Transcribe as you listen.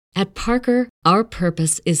At Parker, our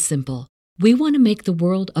purpose is simple. We want to make the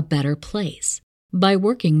world a better place by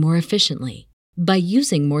working more efficiently, by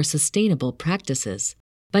using more sustainable practices,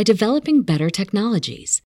 by developing better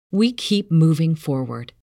technologies. We keep moving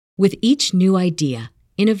forward. With each new idea,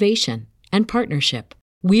 innovation, and partnership,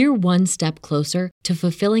 we're one step closer to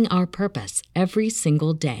fulfilling our purpose every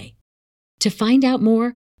single day. To find out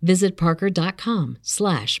more, visit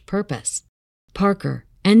parker.com/purpose. Parker,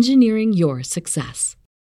 engineering your success.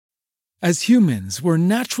 As humans, we're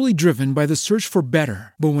naturally driven by the search for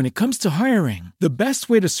better. But when it comes to hiring, the best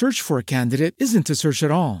way to search for a candidate isn't to search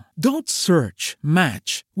at all. Don't search,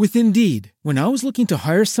 match with Indeed. When I was looking to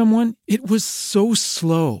hire someone, it was so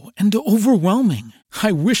slow and overwhelming.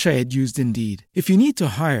 I wish I had used Indeed. If you need to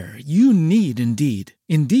hire, you need Indeed.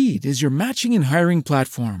 Indeed is your matching and hiring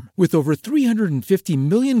platform with over 350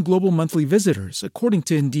 million global monthly visitors, according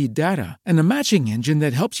to Indeed data, and a matching engine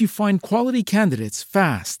that helps you find quality candidates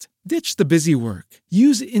fast. Ditch the busy work.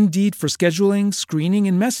 Use Indeed for scheduling, screening,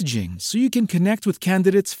 and messaging so you can connect with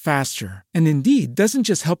candidates faster. And Indeed doesn't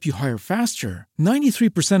just help you hire faster.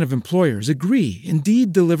 93% of employers agree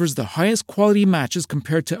Indeed delivers the highest quality matches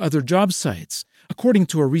compared to other job sites, according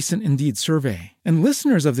to a recent Indeed survey. And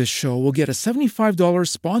listeners of this show will get a $75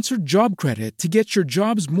 sponsored job credit to get your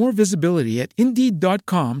jobs more visibility at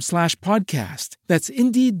Indeed.com/podcast. That's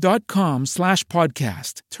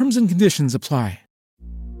Indeed.com/podcast. Terms and conditions apply.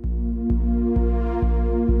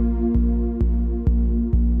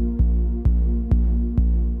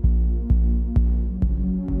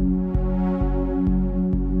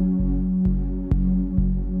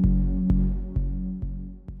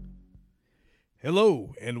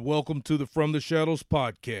 Hello, and welcome to the From the Shadows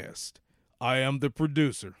podcast. I am the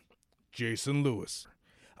producer, Jason Lewis.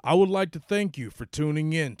 I would like to thank you for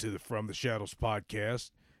tuning in to the From the Shadows podcast.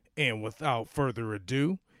 And without further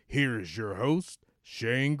ado, here is your host,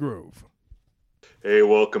 Shane Grove. Hey,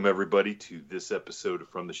 welcome everybody to this episode of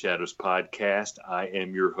From the Shadows podcast. I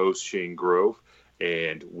am your host, Shane Grove,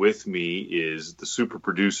 and with me is the super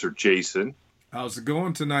producer, Jason. How's it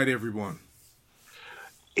going tonight, everyone?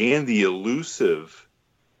 And the elusive,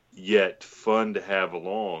 yet fun to have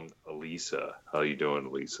along, Elisa. How you doing,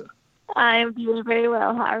 Elisa? I'm doing very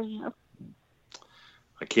well. How are you?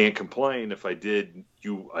 I can't complain. If I did,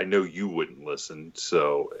 I know you wouldn't listen,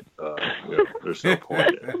 so there's no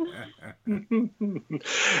point.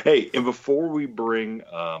 Hey, and before we bring,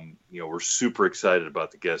 we're super excited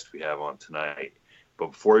about the guest we have on tonight.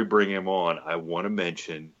 But before we bring him on, I want to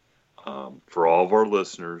mention for all of our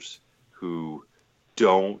listeners who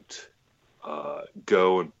don't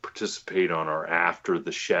go and participate on our After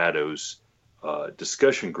the Shadows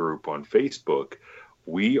discussion group on Facebook,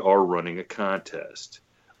 we are running a contest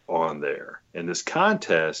on there. And this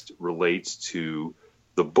contest relates to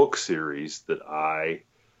the book series that I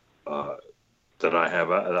have.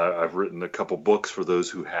 I've written a couple books for those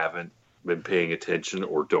who haven't been paying attention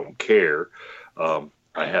or don't care. I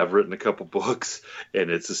have written a couple books, and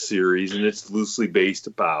it's a series, and it's loosely based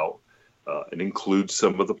about it includes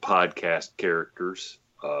some of the podcast characters,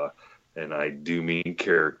 and I do mean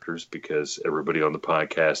characters because everybody on the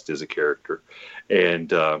podcast is a character.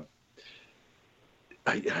 And I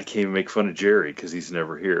can't even make fun of Jerry because he's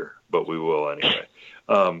never here, but we will anyway.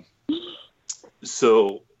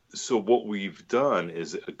 So what we've done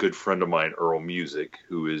is a good friend of mine, Earl Music,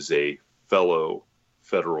 who is a fellow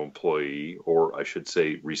federal employee, or I should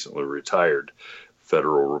say recently retired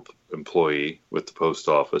federal employee with the post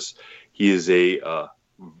office. He is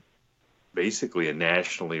basically a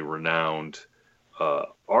nationally renowned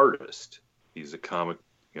artist. He's a comic,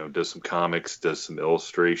 does some comics, does some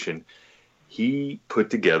illustration. He put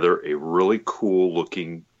together a really cool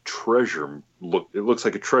looking treasure. It looks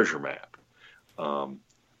like a treasure map of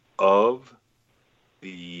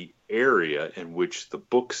the area in which the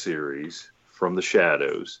book series From the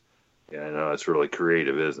Shadows. Yeah, I know it's really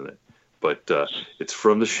creative, isn't it? But it's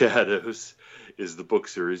From the Shadows is the book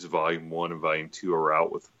series. Volume 1 and Volume 2 are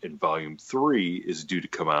out, and Volume 3 is due to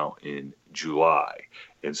come out in July.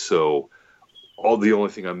 And so the only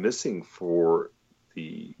thing I'm missing for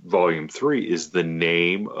the Volume 3 is the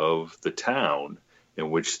name of the town in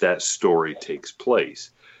which that story takes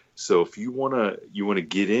place. So if you want to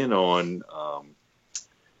get in on,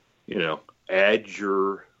 add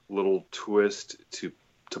your little twist to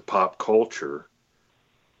pop culture.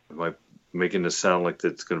 Am I making this sound like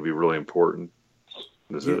that's going to be really important?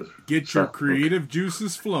 Get your creative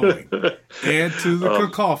juices flowing. Add to the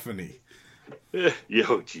cacophony.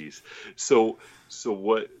 Geez. So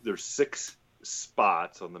there's 6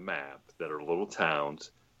 spots on the map that are little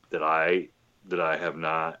towns that I have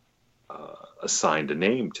not assigned a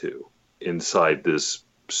name to inside this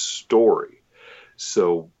story.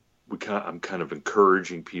 So I'm kind of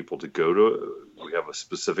encouraging people to go to. We have a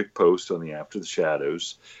specific post on the After the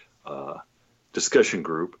Shadows discussion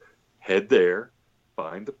group. Head there,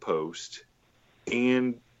 find the post,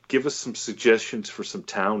 and give us some suggestions for some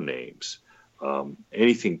town names.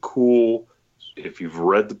 Anything cool. If you've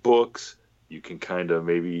read the books, you can kind of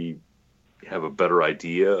maybe have a better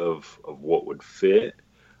idea of what would fit.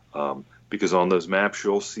 Because on those maps,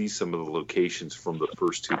 you'll see some of the locations from the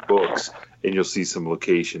first 2 books, and you'll see some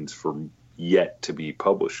locations from yet to be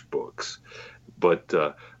published books. But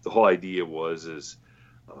the whole idea is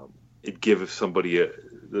it gives somebody,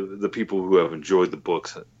 the people who have enjoyed the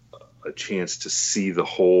books, a chance to see the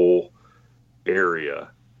whole area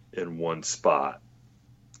in one spot.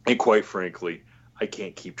 And quite frankly, I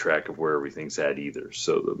can't keep track of where everything's at either.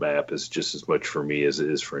 So the map is just as much for me as it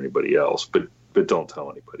is for anybody else. But don't tell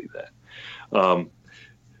anybody that.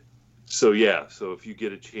 So if you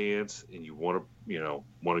get a chance and you want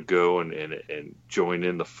to go and join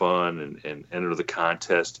in the fun and enter the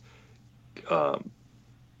contest,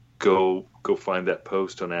 go find that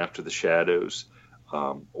post on After the Shadows,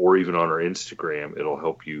 or even on our Instagram.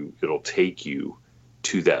 It'll take you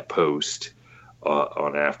to that post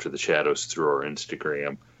on After the Shadows through our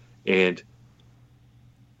Instagram, and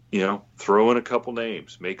throw in a couple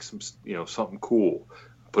names, make some something cool,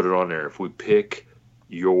 put it on there. If we pick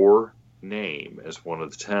your name as one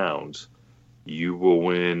of the towns, you will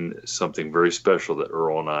win something very special that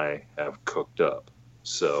Earl and I have cooked up.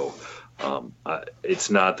 So it's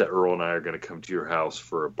not that Earl and I are going to come to your house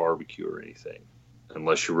for a barbecue or anything,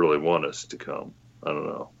 unless you really want us to come. I don't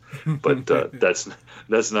know, but that's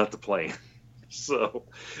not the plan. So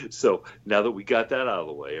now that we got that out of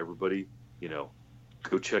the way, everybody,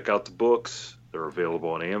 go check out the books. They're available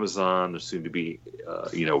on Amazon. There's soon to be,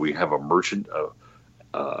 we have a merchant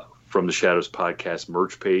From the Shadows podcast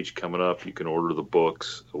merch page coming up. You can order the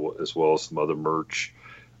books as well as some other merch.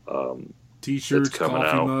 T-shirts,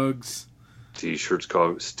 coffee mugs. T-shirts,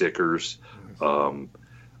 stickers.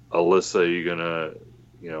 Alyssa, are you gonna,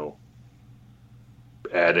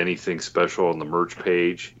 add anything special on the merch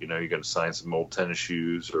page? You're gonna sign some old tennis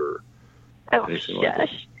shoes or anything like that?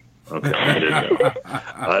 Okay, I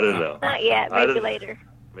didn't know. Not yet. Maybe later.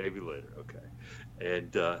 Maybe later. Okay,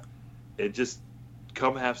 and just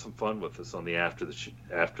come have some fun with us on the After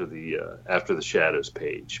the Shadows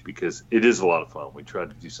page, because it is a lot of fun. We try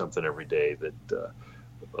to do something every day that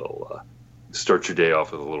will start your day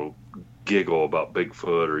off with a little giggle about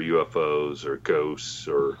Bigfoot or UFOs or ghosts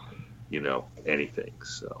or anything.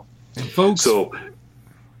 So, and folks, I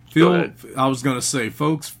was going to say,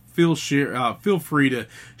 folks, feel free to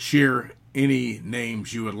share any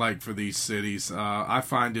names you would like for these cities. I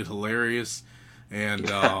find it hilarious.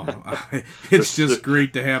 And it's just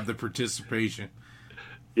great to have the participation.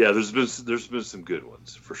 Yeah, there's been some good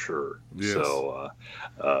ones for sure. Yes.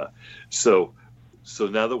 So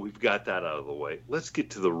now that we've got that out of the way, let's get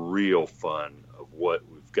to the real fun of what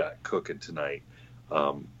we've got cooking tonight.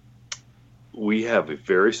 We have a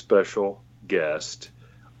very special guest,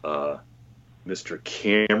 Mr.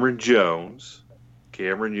 Cameron Jones.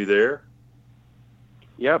 Cameron, you there?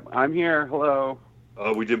 Yep, I'm here. Hello.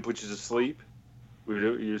 Oh, we didn't put you to sleep?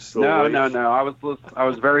 You're still No. I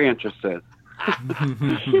was very interested.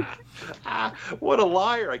 What a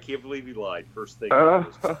liar! I can't believe he lied. First thing. But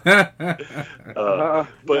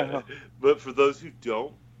for those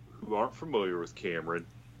who aren't familiar with Cameron,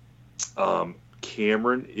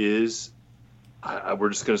 Cameron is, we're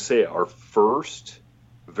just going to say it, our first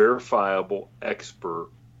verifiable expert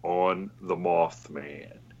on the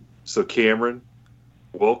Mothman. So Cameron,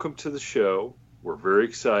 welcome to the show. We're very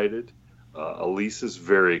excited. Elise is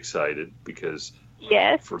very excited because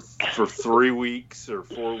yes, for 3 weeks or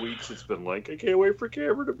 4 weeks it's been like, I can't wait for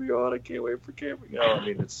Cameron to be on. I can't wait for Cameron. No, I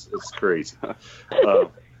mean it's crazy.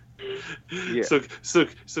 Yeah.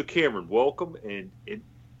 So Cameron, welcome, and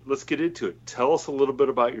let's get into it. Tell us a little bit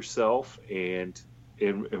about yourself and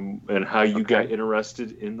how you got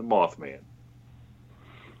interested in the Mothman.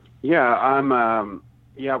 Yeah,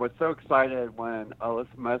 I was so excited when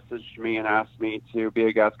Alyssa messaged me and asked me to be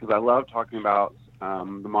a guest because I love talking about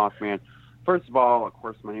the Mothman. First of all, of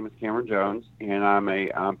course, my name is Cameron Jones, and I'm a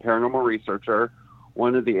paranormal researcher.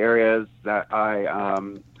 One of the areas that I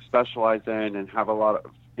specialize in and have a lot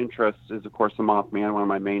of interest is, of course, the Mothman, one of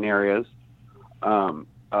my main areas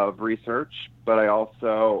of research. But I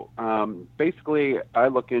also, basically, I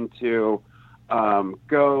look into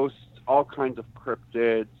ghosts, all kinds of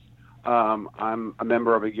cryptids. I'm a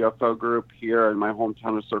member of a UFO group here in my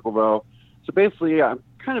hometown of Circleville. So basically, I'm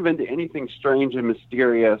kind of into anything strange and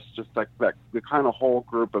mysterious, just like that, the kind of whole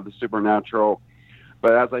group of the supernatural.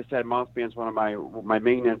 But as I said, Mothman is one of my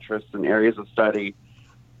main interests and areas of study.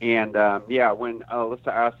 And when Alyssa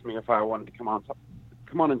asked me if I wanted to come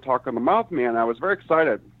on and talk on the Mothman, I was very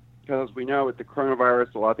excited because, as we know, with the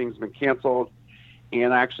coronavirus, a lot of things have been canceled,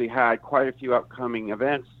 and I actually had quite a few upcoming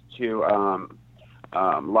events to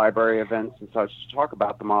library events and such to talk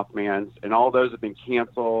about the Mothmans, and all those have been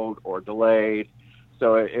canceled or delayed.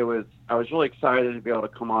 So I was really excited to be able to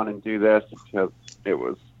come on and do this because it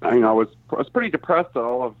was, I was pretty depressed that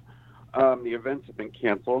all of the events have been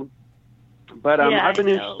canceled. But I've been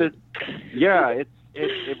interested. Yeah,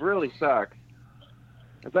 it really sucks.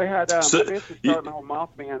 Because I had I basically started my whole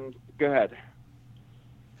Mothman. Go ahead.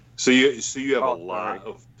 So you have a lot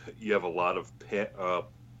of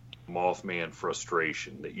Mothman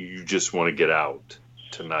frustration that you just want to get out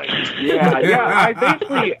tonight. Yeah.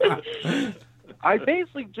 I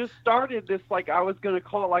basically just started this, like, I was going to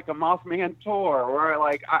call it like a Mothman tour, where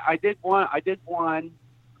I did one at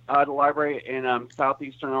the library in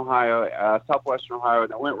southwestern Ohio,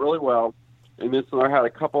 and it went really well. And then I had a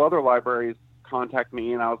couple other libraries contact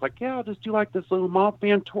me, and I was like, yeah, I'll just do like this little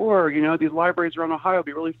Mothman tour. These libraries around Ohio would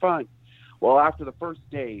be really fun. Well, after the first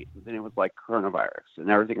day, then it was like coronavirus, and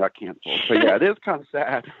everything got canceled. So yeah, it is kind of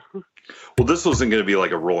sad. Well, this wasn't going to be like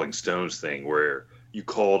a Rolling Stones thing where you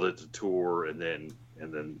called it a tour, and then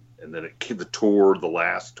the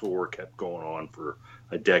last tour kept going on for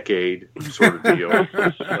a decade, sort of deal.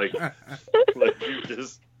 like you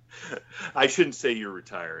just. I shouldn't say you're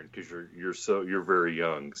retiring because you're very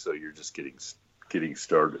young, so you're just getting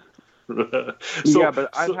started. But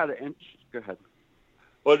I've had an inch. Go ahead.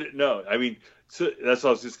 Well, no, I mean, so that's what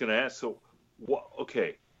I was just going to ask. So,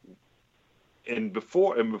 okay, and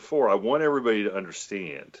before, I want everybody to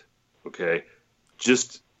understand, okay,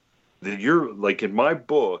 just that you're, like, in my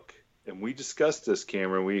book, and we discussed this,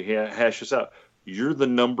 Cameron, we hash this out. You're the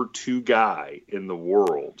number 2 guy in the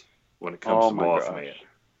world when it comes to Mothman. Gosh.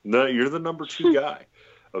 No, you're the number 2 guy,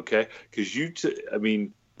 okay? Because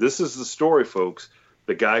this is the story, folks.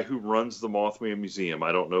 The guy who runs the Mothman Museum,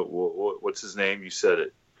 I don't know, what's his name? You said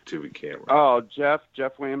it to me, Cameron. Oh, Jeff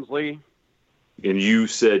Wamsley. And you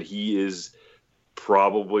said he is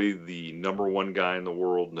probably the number 1 guy in the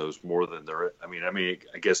world, knows more than there. I mean,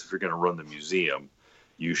 I guess if you're going to run the museum,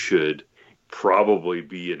 you should probably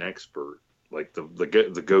be an expert, like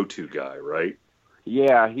the go-to guy, right?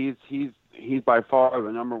 Yeah, he's by far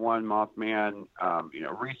the number 1 Mothman,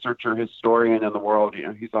 researcher, historian in the world.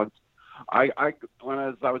 He's on. When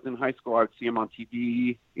I was in high school, I would see him on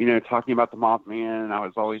TV, talking about the Mothman, and I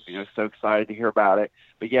was always, so excited to hear about it.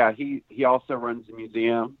 But yeah, he also runs the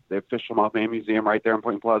museum, the official Mothman Museum, right there in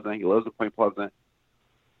Point Pleasant. He lives in Point Pleasant.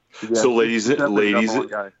 Yeah, so, ladies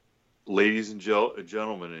and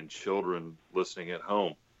gentlemen, and children listening at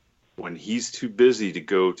home, when he's too busy to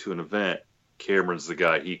go to an event, Cameron's the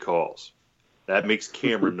guy he calls. That makes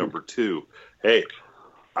Cameron number 2. Hey.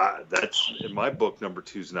 That's in my book. Number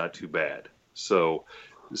 2 is not too bad. So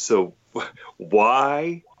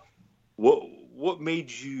why? What made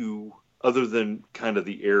you, other than kind of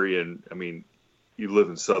the area? And I mean, you live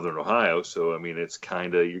in Southern Ohio, so I mean, it's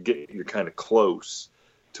kind of you're kind of close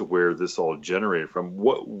to where this all generated from.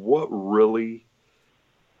 What really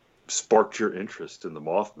sparked your interest in the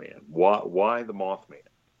Mothman? Why the Mothman?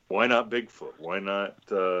 Why not Bigfoot? Why not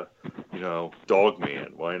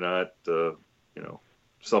Dogman? Why not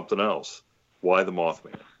something else? Why the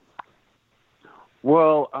Mothman?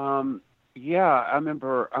 Well, I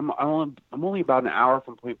remember I'm only about an hour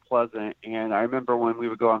from Point Pleasant, and I remember when we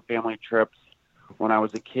would go on family trips when I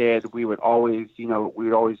was a kid, we would always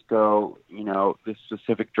go, this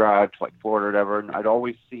specific drive to like Florida or whatever, and I'd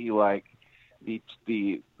always see like the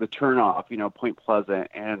turnoff, Point Pleasant,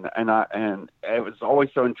 and it was always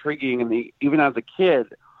so intriguing. And even as a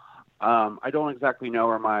kid, I don't exactly know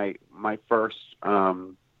where my first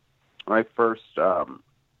where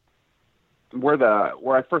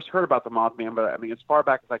I first heard about the Mothman, but I mean, as far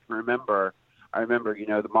back as I can remember,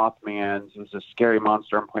 the Mothman was a scary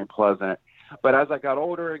monster in Point Pleasant. But as I got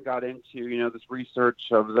older and got into, this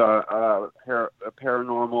research of the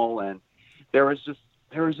paranormal, and there was just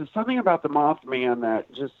something about the Mothman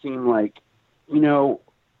that just seemed like,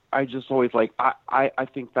 I just always like, I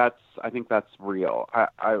think that's real.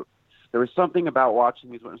 There was something about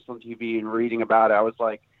watching these witnesses on TV and reading about it. I was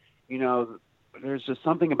like, there's just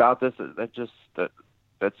something about this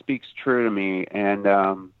that speaks true to me. And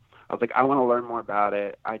I was like, I want to learn more about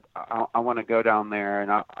it. I want to go down there,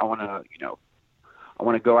 and I want to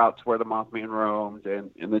go out to where the Mothman roamed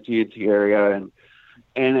and in the TNT area. And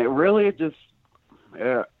it really just,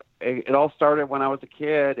 it all started when I was a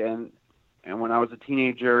kid. And And when I was a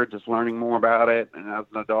teenager, just learning more about it, and as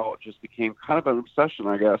an adult, it just became kind of an obsession,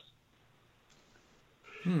 I guess.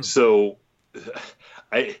 So,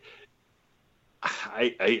 I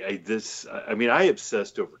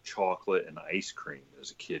obsessed over chocolate and ice cream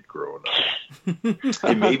as a kid growing up.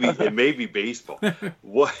 It may be baseball.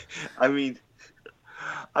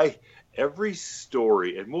 Every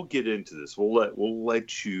story, and we'll get into this. We'll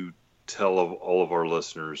let you tell of all of our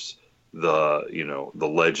listeners the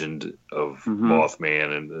legend of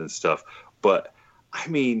Mothman and stuff. But I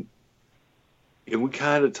mean, and we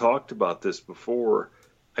kind of talked about this before.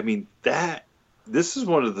 I mean, this is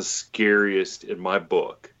one of the scariest in my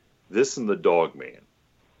book. This and the Dogman,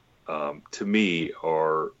 to me,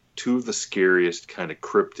 are two of the scariest kind of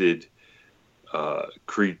cryptid,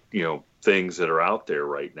 things that are out there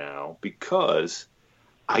right now, because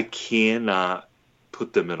I cannot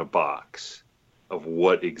put them in a box of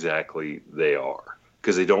what exactly they are,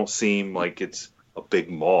 because they don't seem like it's a big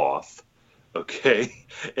moth. Okay.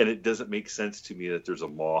 And it doesn't make sense to me that there's a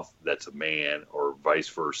moth that's a man or vice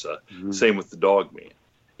versa. Same with the Dogman.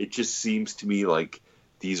 It just seems to me like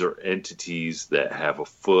these are entities that have a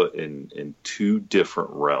foot in two different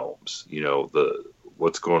realms,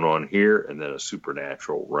 what's going on here and then a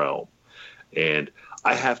supernatural realm. And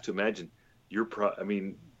I have to imagine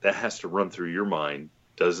that has to run through your mind,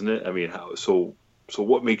 doesn't it? I mean, so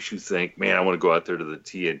what makes you think, man, I want to go out there to the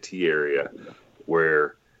TNT area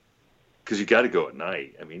because you got to go at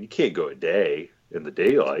night. I mean, you can't go in the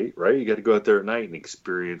daylight, right? You got to go out there at night and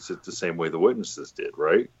experience it the same way the witnesses did,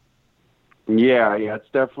 right? Yeah, it's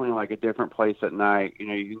definitely like a different place at night. You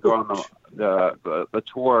can go on the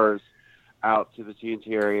tours out to the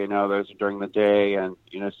TNT area. Those are during the day, and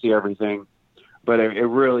see everything. But it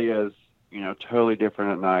really is, totally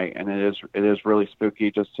different at night, and it is really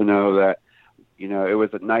spooky just to know that, it was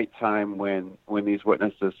at nighttime when these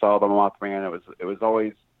witnesses saw the Mothman. It was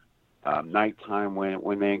always nighttime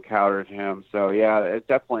when they encountered him. So yeah, it's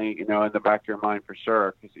definitely in the back of your mind for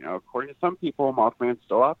sure, because according to some people, Mothman's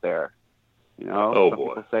still out there. Some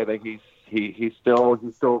people say that he still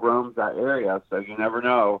roams that area, so you never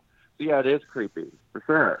know. So yeah, it is creepy for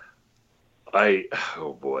sure.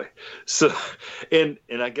 Oh boy. So, and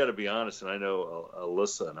I got to be honest, and I know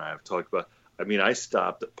Alyssa and I have talked about. I mean, I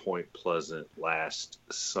stopped at Point Pleasant last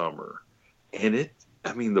summer, and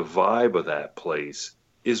the vibe of that place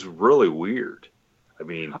is really weird. I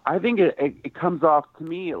mean, I think it comes off, to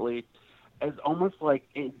me at least, as almost like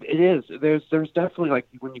it is. There's definitely, like,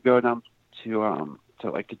 when you go down to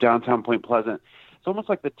downtown Point Pleasant, it's almost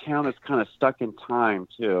like the town is kind of stuck in time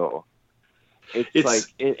too. It's like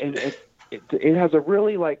it has a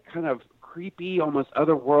really, like, kind of creepy, almost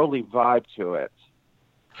otherworldly vibe to it.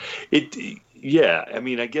 Yeah. I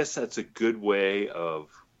mean, I guess that's a good way of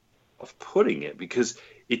putting it, because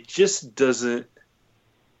it just doesn't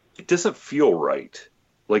feel right.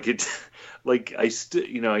 Like I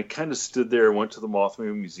kind of stood there and went to the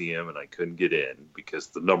Mothman Museum, and I couldn't get in because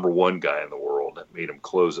the number one guy in the world made him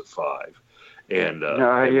close at 5. And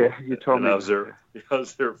you told me. I was there at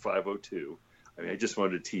 5:02. I mean, I just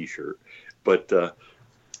wanted a T-shirt, but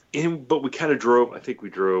we kind of drove. I think we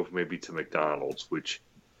drove maybe to McDonald's, which,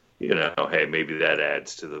 hey, maybe that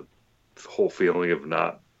adds to the whole feeling of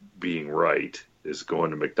not being right, is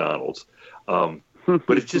going to McDonald's. But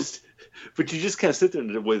you just kind of sit there,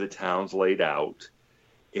 and the way the town's laid out,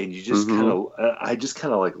 and you just I just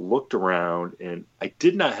kind of like looked around, and I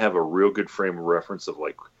did not have a real good frame of reference of,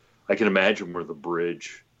 like, I can imagine where the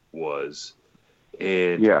bridge was,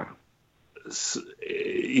 and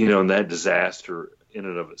and that disaster in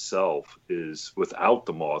and of itself is, without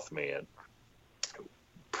the Mothman,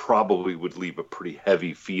 probably would leave a pretty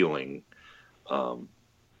heavy feeling on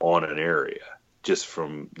an area, just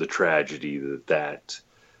from the tragedy that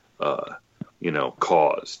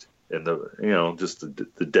caused, and just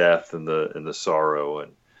the death and the sorrow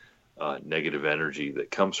and negative energy that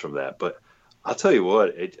comes from that. But I'll tell you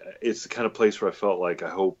what, it's the kind of place where I felt like I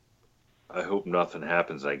hope nothing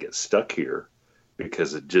happens and I get stuck here,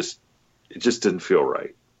 because it just didn't feel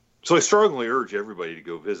right. So I strongly urge everybody to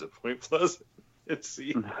go visit Point Pleasant and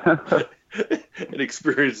see and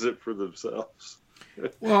experience it for themselves.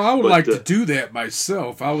 Well, I would like to do that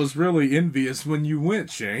myself. I was really envious when you went,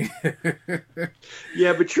 Shane.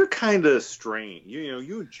 Yeah, but you're kind of strange. You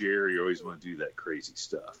and Jerry always want to do that crazy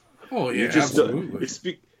stuff. Oh, yeah, absolutely.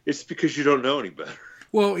 It's because you don't know any better.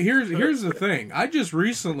 Well, here's the thing. I just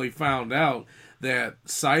recently found out that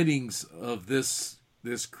sightings of this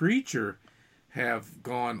creature have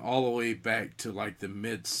gone all the way back to, like, the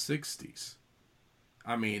mid-'60s.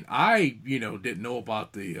 I mean, I didn't know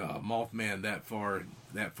about the Mothman that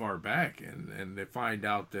far back, and they find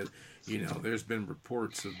out that there's been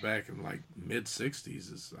reports of back in like mid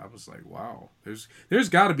 '60s. I was like, wow, there's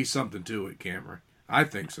got to be something to it, Cameron. I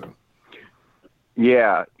think so.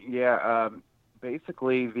 Yeah.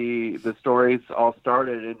 Basically, the stories all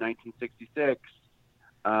started in 1966,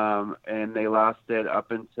 and they lasted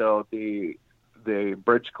up until the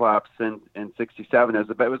bridge collapse in '67.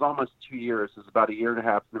 It was almost 2 years. It was about a year and a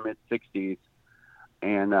half in the mid '60s,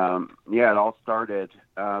 and it all started.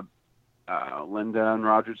 Linda and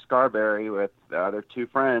Roger Scarberry with their two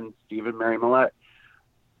friends, Steve and Mary Millette,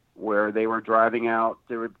 where they were driving out.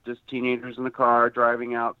 They were just teenagers in the car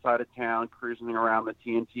driving outside of town, cruising around the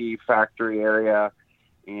TNT factory area,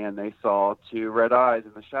 and they saw two red eyes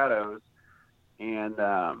in the shadows. And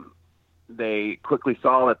they quickly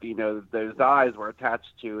saw that, those eyes were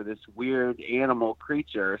attached to this weird animal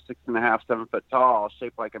creature, 6.5, 7 foot tall,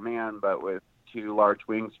 shaped like a man, but with two large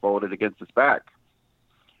wings folded against his back.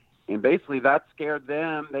 And basically that scared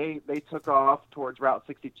them. They took off towards Route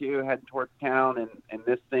 62, heading towards town, and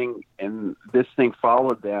this thing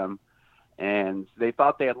followed them. And they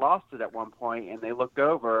thought they had lost it at one point, and they look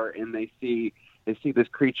over and they see this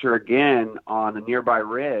creature again on a nearby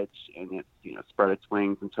ridge, and it spread its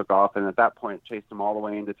wings and took off. And at that point, it chased them all the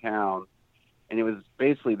way into town. And it was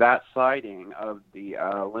basically that sighting of the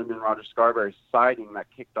Linda and Roger Scarberry sighting that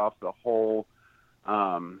kicked off the whole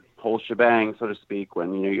shebang, so to speak,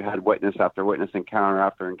 when you had witness after witness, encounter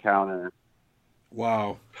after encounter.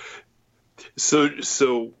 Wow. So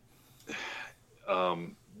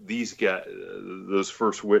these guys, those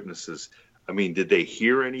first witnesses, I mean, did they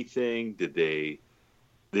hear anything? They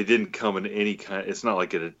didn't come in any kind. It's not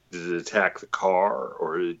like did it attack the car,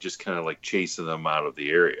 or it just kind of like chasing them out of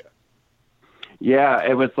the area? Yeah,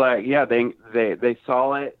 it was like, they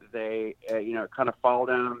saw it. They, it kind of followed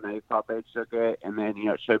them. They thought they took it, and then,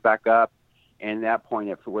 it showed back up. And at that point,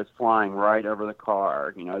 it was flying right over the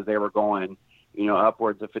car, as they were going,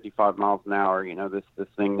 upwards of 55 miles an hour. This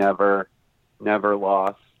thing never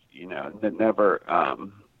lost,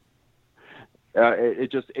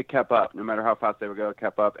 it kept up. No matter how fast they would go, it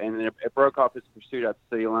kept up. And then it broke off its pursuit at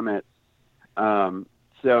the city limits.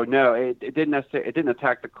 So no, it didn't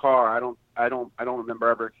attack the car. I don't remember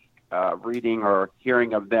ever reading or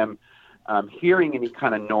hearing of them hearing any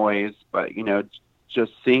kind of noise, but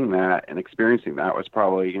just seeing that and experiencing that was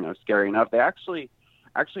probably scary enough. They actually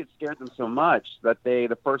it scared them so much that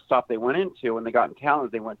the first stop they went into when they got in town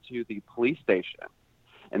is they went to the police station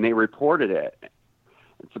and they reported it.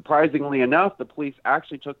 And surprisingly enough, the police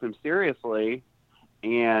actually took them seriously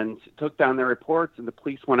and took down their reports, and the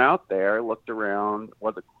police went out there, looked around.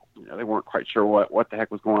 They weren't quite sure what the heck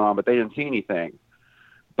was going on, but they didn't see anything.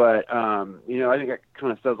 But I think that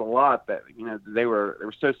kind of says a lot that they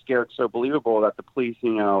were so scared, so believable that the police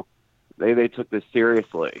they took this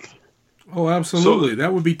seriously. Oh, absolutely,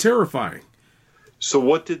 that would be terrifying. So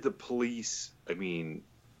what did the police? I mean,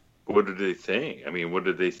 what did they think? I mean, what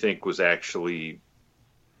did they think was actually?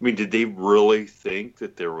 I mean, did they really think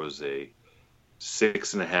that there was a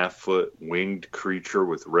 6.5 foot winged creature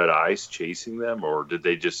with red eyes chasing them, or did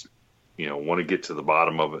they just, want to get to the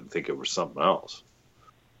bottom of it and think it was something else?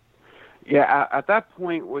 Yeah, at that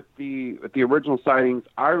point with the original sightings,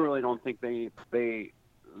 I really don't think they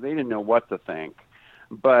didn't know what to think.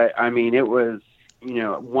 But I mean, it was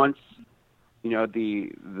once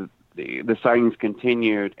the sightings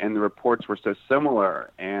continued and the reports were so similar,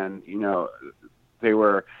 and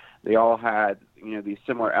they all had these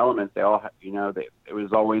similar elements. They all had, it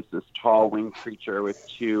was always this tall winged creature with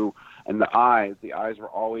two, and the eyes were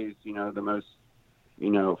always the most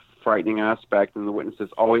frightening aspect, and the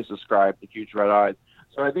witnesses always described the huge red eyes.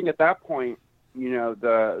 So I think at that point,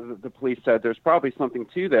 the police said there's probably something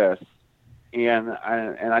to this, and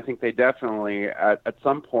I think they definitely at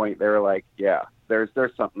some point they were like, yeah, there's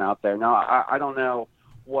something out there. Now I don't know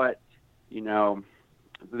what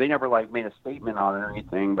they never made a statement on it or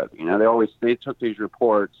anything, but they took these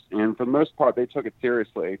reports, and for the most part they took it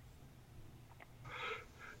seriously.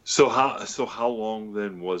 So how long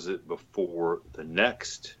then was it before the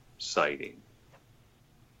next sighting?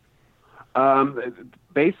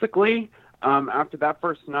 Basically, after that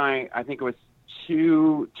first night, I think it was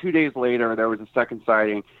two days later, there was a second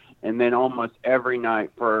sighting, and then almost every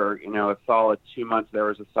night for a solid 2 months there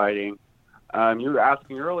was a sighting. You were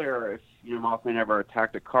asking earlier if Mothman ever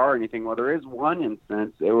attacked a car or anything. Well, there is one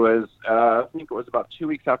instance. It was I think it was about 2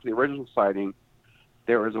 weeks after the original sighting.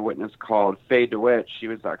 There was a witness called Faye DeWitt. She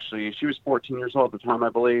was 14 years old at the time, I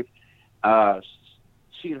believe.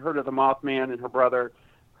 She had heard of the Mothman, and her brother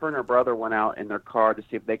her and her brother went out in their car to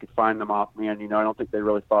see if they could find the Mothman. You know, I don't think they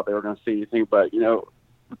really thought they were going to see anything, but, you know,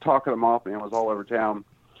 the talk of the Mothman was all over town.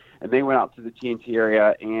 And they went out to the TNT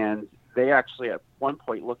area, and they actually at one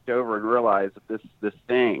point looked over and realized that this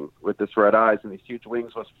thing with this red eyes and these huge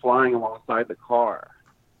wings was flying alongside the car.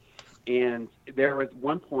 And there was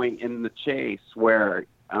one point in the chase where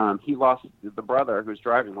he lost, the brother who was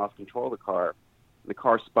driving lost control of the car. The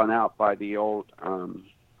car spun out by the old power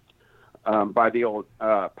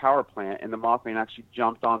plant, and the Mothman actually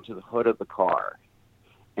jumped onto the hood of the car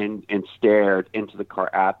and stared into the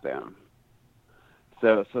car at them.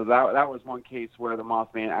 So that was one case where the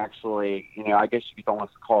Mothman actually, you know, I guess you could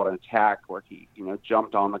almost call it an attack, where he, you know,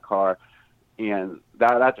 jumped on the car, and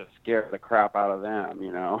that just scared the crap out of them,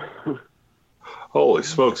 you know. Holy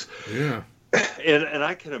smokes! Yeah, and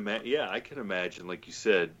I can imagine. Yeah, I can imagine. Like you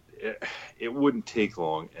said, it wouldn't take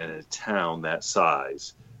long in a town that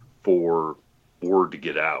size for word to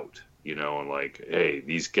get out, you know, and like, hey,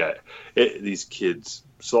 these kids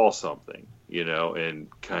saw something, you know, and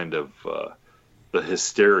kind of the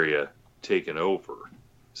hysteria taken over,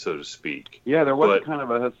 so to speak. Yeah, there was kind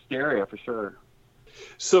of a hysteria for sure.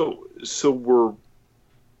 So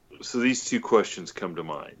these two questions come to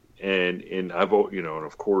mind, and I've, you know, and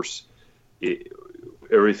of course,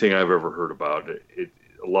 everything I've ever heard about it,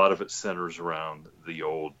 a lot of it centers around the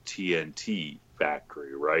old TNT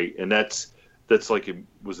factory, right? And that's like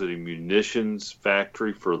was it a munitions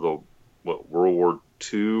factory for the World War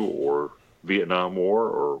II or Vietnam War,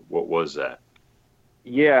 or what was that?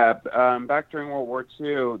 Yeah, back during World War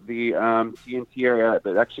II, the TNT area,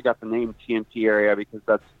 that actually got the name TNT area because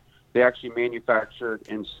they actually manufactured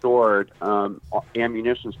and stored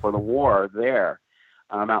ammunitions for the war there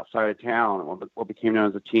outside of town, what became known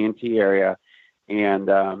as the TNT area. And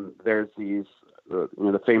there's these, you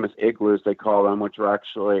know, the famous igloos, they call them, which are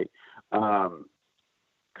actually kind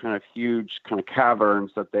of huge kind of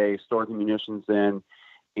caverns that they stored the munitions in.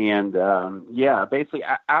 And yeah, basically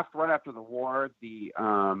right after the war, the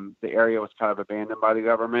area was kind of abandoned by the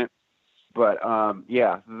government. But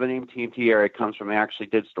yeah, the name TNT area comes from, they actually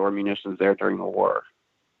did store munitions there during the war.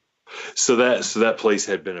 So that place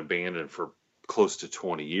had been abandoned for close to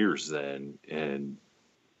 20 years then, and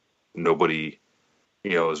nobody,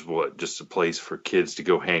 you know, is just a place for kids to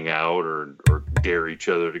go hang out or dare each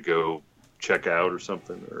other to go check out or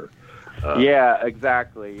something, or yeah,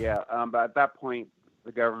 exactly, yeah. But at that point,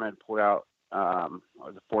 the government pulled out,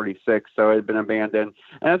 was it 46, so it had been abandoned.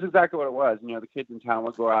 And that's exactly what it was. You know, the kids in town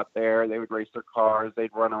would go out there, they would race their cars, they'd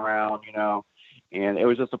run around, you know, and it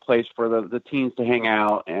was just a place for the teens to hang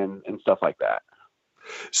out and stuff like that.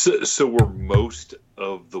 So were most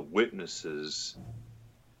of the witnesses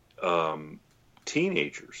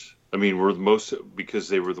teenagers? I mean, were most, because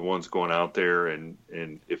they were the ones going out there, and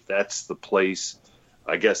if that's the place,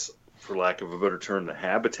 I guess, for lack of a better term, the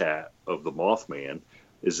habitat of the Mothman,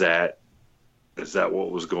 is that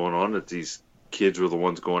what was going on? That these kids were the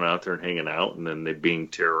ones going out there and hanging out, and then they being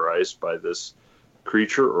terrorized by this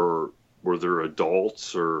creature, or were there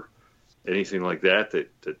adults or anything like that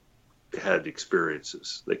had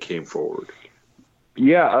experiences that came forward?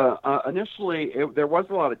 Yeah, initially there was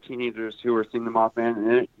a lot of teenagers who were seeing the Mothman,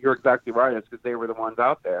 and you're exactly right. It's because they were the ones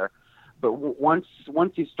out there. But once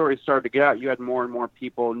these stories started to get out, you had more and more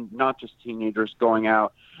people, not just teenagers, going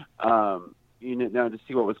out, you know, to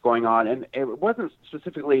see what was going on. And it wasn't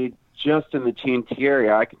specifically just in the TNT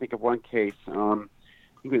area. I can think of one case. I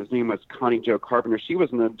think his name was Connie Jo Carpenter. She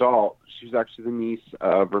was an adult. She was actually the niece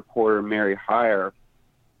of reporter Mary Hyre.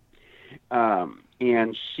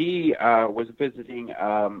 And she was visiting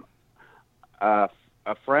a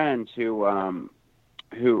friend who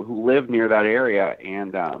lived near that area,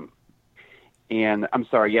 and I'm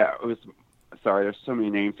sorry, yeah, there's so many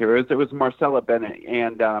names here. It was Marcella Bennett,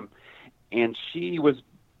 and she was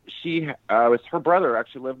her brother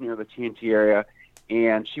actually lived near the TNT area,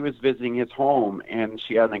 and she was visiting his home, and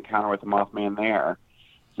she had an encounter with the Mothman there.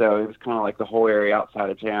 So it was kind of like the whole area outside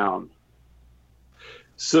of town.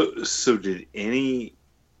 So was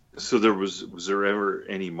there ever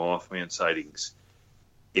any Mothman sightings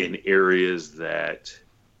in areas that,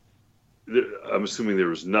 I'm assuming there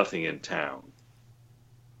was nothing in town?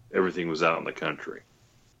 Everything was out in the country.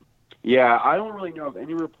 Yeah, I don't really know of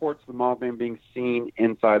any reports of the Mothman being seen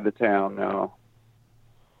inside the town, no.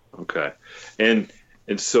 Okay. And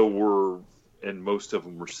most of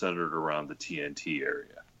them were centered around the TNT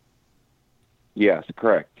area. Yes,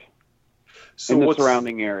 correct. So in the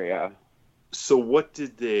surrounding area. So what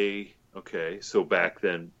did they, so back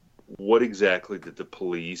then, what exactly did the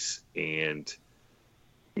police and,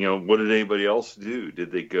 you know, what did anybody else do?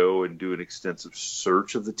 Did they go and do an extensive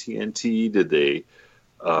search of the TNT? Did they,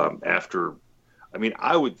 after, I mean,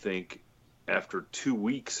 I would think after 2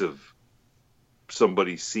 weeks of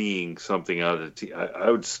somebody seeing something out of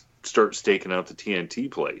I would start staking out the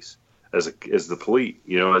TNT place as the police,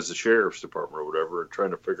 as the sheriff's department or whatever, and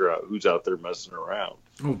trying to figure out who's out there messing around.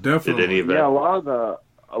 Oh, definitely. Did any of that? Yeah,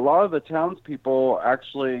 a lot of the townspeople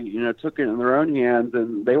actually, took it in their own hands,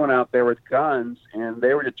 and they went out there with guns, and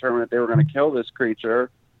they were determined that they were going to kill this creature.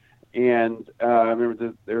 And I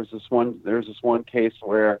remember there's this one case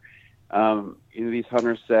where these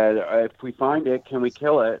hunters said, if we find it, can we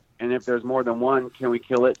kill it? And if there's more than one, can we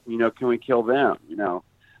kill it? Can we kill them?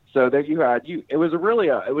 So there it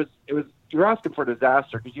was you're asking for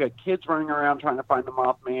disaster, because you had kids running around trying to find the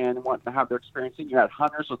Mothman and wanting to have their experience. You had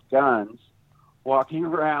hunters with guns walking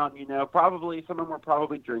around, probably some of them were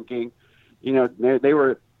probably drinking, they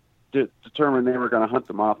were determined they were going to hunt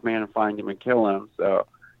the Mothman and find him and kill him. So,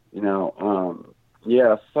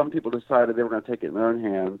 some people decided they were going to take it in their own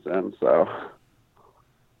hands. And so.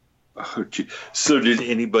 So did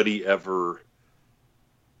anybody ever,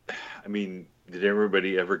 did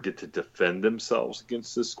everybody ever get to defend themselves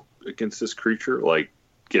against this creature? Like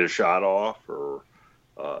get a shot off or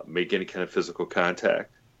make any kind of physical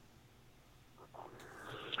contact?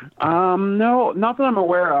 No, not that I'm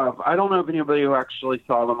aware of. I don't know of anybody who actually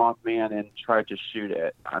saw the Mothman and tried to shoot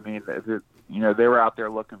it. I mean, they were out there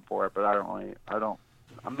looking for it, but I'm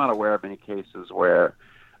not aware of any cases where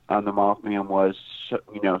the Mothman was,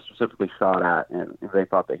 specifically shot at and they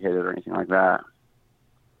thought they hit it or anything like that.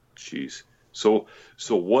 Jeez. So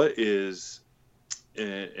what is,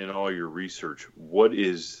 in all your research, what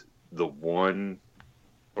is the one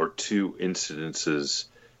or two incidences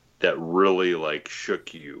that really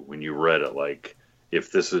shook you when you read it? Like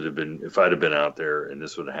if I'd have been out there and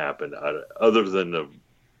this would have happened, other than the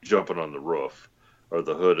jumping on the roof or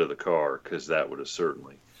the hood of the car, because that would have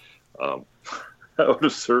certainly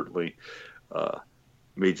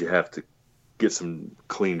made you have to get some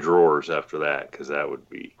clean drawers after that, because that would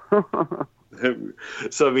be.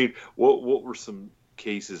 So what were some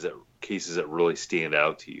cases that really stand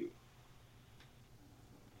out to you?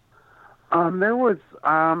 There was,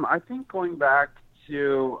 I think going back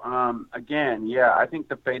to, I think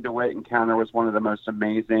the Faye DeWitt encounter was one of the most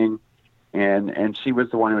amazing, and she was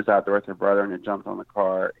the one who was out there with her brother and it jumped on the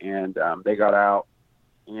car, and they got out,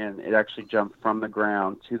 and it actually jumped from the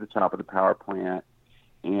ground to the top of the power plant,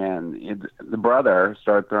 and the brother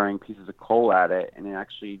started throwing pieces of coal at it, and it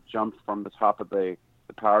actually jumped from the top of the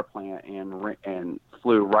power plant and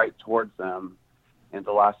flew right towards them, and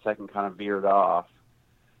the last second kind of veered off.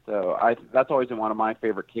 So that's always been one of my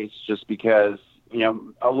favorite cases, just because,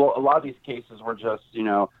 a lot of these cases were just,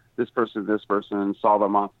 this person saw the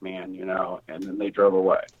Mothman, and then they drove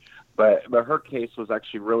away. But her case was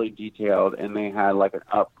actually really detailed, and they had an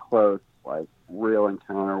up close, real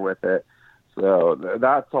encounter with it. So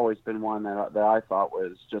that's always been one that I thought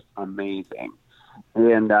was just amazing.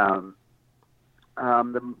 And the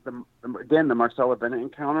Marcella Bennett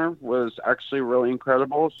encounter was actually really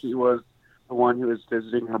incredible. She was the one who was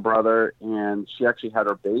visiting her brother, and she actually had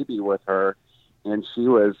her baby with her, and she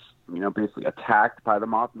was, basically attacked by the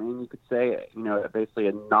Mothman, you could say. It basically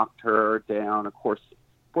had knocked her down. Of course,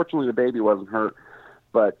 fortunately the baby wasn't hurt,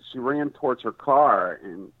 but she ran towards her car,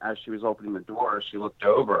 and as she was opening the door, she looked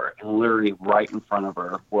over, and literally right in front of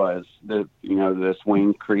her was this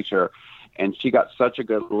winged creature, and she got such a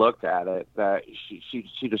good look at it that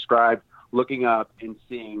she described looking up and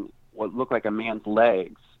seeing what looked like a man's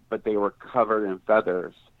legs, but they were covered in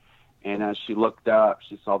feathers. And as she looked up,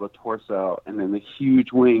 she saw the torso, and then the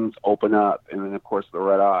huge wings open up, and then, of course, the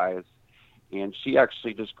red eyes. And she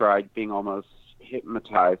actually described being almost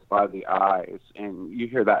hypnotized by the eyes. And you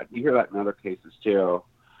hear that in other cases, too.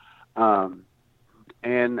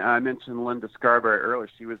 And I mentioned Linda Scarberry earlier.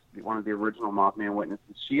 She was one of the original Mothman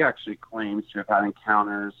witnesses. She actually claims to have had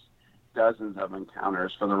encounters, dozens of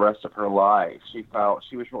encounters, for the rest of her life. She felt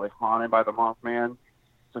she was really haunted by the Mothman.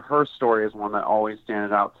 So her story is one that always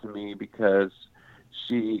stands out to me, because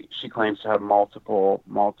she claims to have multiple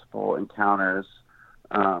encounters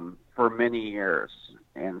for many years,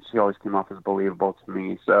 and she always came off as believable to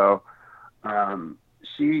me. So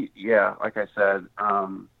like I said,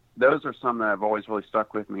 those are some that have always really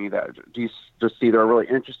stuck with me, that just either really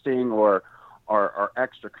interesting or are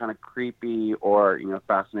extra kind of creepy or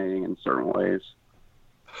fascinating in certain ways.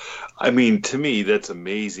 To me, that's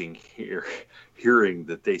amazing hearing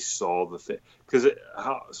that they saw the thing. Because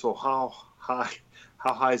how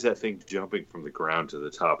high is that thing jumping from the ground to the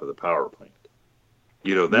top of the power plant?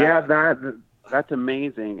 Yeah, that's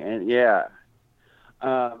amazing. And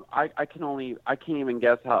I can't even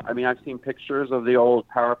guess how. I mean, I've seen pictures of the old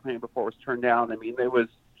power plant before it was turned down. I mean, it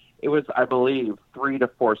was, I believe, 3 to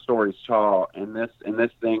 4 stories tall, and this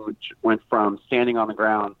thing went from standing on the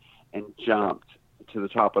ground and jumped to the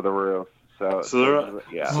top of the roof. So they're not,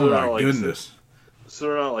 yeah. Oh my goodness! So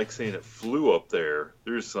they're not like saying it flew up there.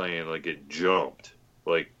 They're saying like it jumped.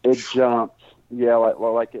 Like it jumped. Yeah,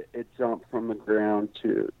 like it jumped from the ground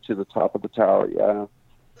to the top of the tower. Yeah.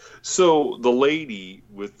 So the lady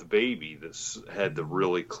with the baby that had the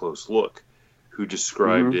really close look, who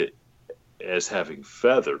described it as having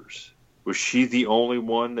feathers, was she the only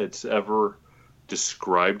one that's ever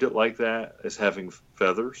described it like that, as having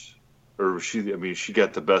feathers? Or was she? I mean, she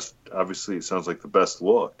got the best. Obviously, it sounds like the best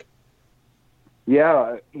look.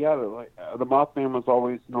 Yeah. Like, the Mothman was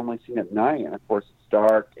always normally seen at night, and of course it's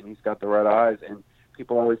dark, and he's got the red eyes, and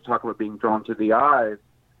people always talk about being drawn to the eyes.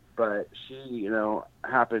 But she,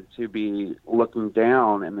 happened to be looking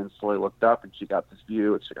down, and then slowly looked up, and she got this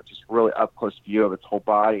view. She got this really up close view of its whole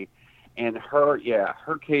body. And her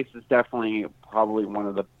case is definitely probably one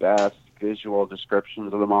of the best visual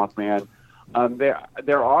descriptions of the Mothman.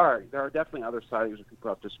 There are definitely other sightings where people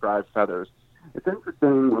have described feathers. It's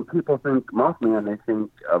interesting when people think Mothman, they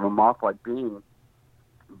think of a moth-like being,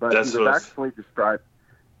 but That's he was actually described.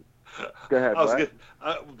 Go ahead.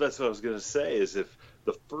 That's what I was going to say. Is if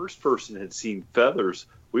the first person had seen feathers,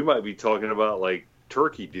 we might be talking about like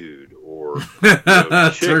Turkey Dude or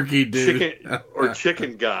Turkey Dude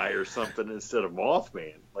Chicken Guy or something instead of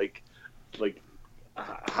Mothman. Like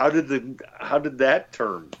how did that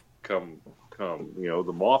term come?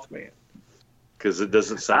 The Mothman, because it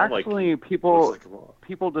doesn't sound actually like people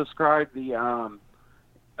describe the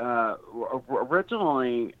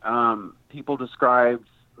originally people described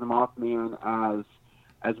the Mothman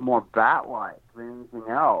as more bat-like than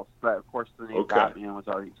anything else, but of course the name Batman was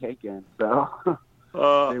already taken, so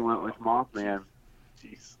they went with Mothman.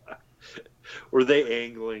 Jeez. Were they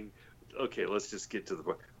angling? Okay, let's just get to the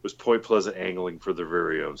point. Was Point Pleasant angling for their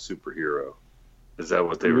very own superhero? Is that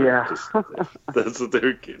what they were? Yeah. That's what they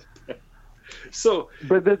were getting. So,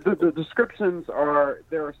 but the descriptions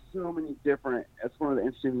there are so many different. That's one of the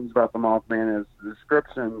interesting things about the Mothman is the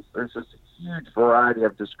descriptions. There's just a huge variety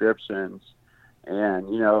of descriptions, and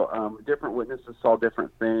different witnesses saw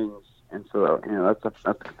different things, and so that's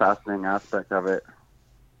a fascinating aspect of it.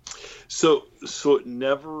 So it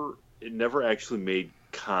never actually made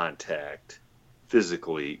contact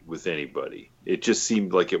physically with anybody. It just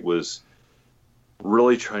seemed like it was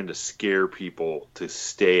really trying to scare people to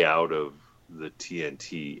stay out of the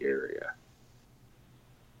TNT area.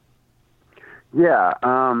 Yeah,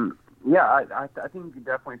 I think you could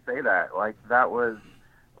definitely say that. Like that was,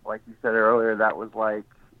 like you said earlier, that was like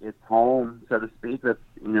its home, so to speak. That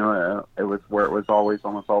it was where it was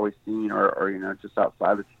almost always seen, or just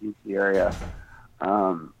outside the TNT area.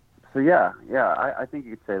 So I think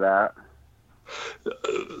you could say that.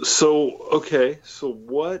 So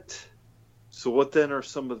what then are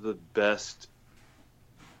some of the best?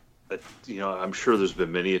 I'm sure there's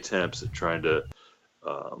been many attempts at trying to,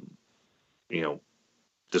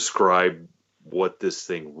 describe what this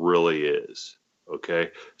thing really is.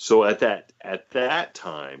 Okay, so at that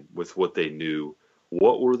time, with what they knew,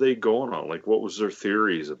 what were they going on? Like, what was their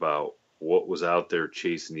theories about what was out there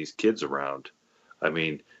chasing these kids around? I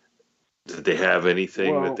mean, did they have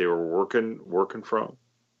anything that they were working from?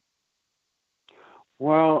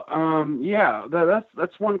 Well,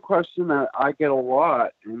 that's one question that I get a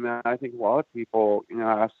lot, and that I think a lot of people,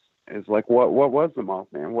 ask is like, what was the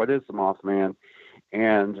Mothman? What is the Mothman?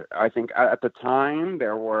 And I think at the time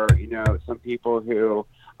there were, some people who,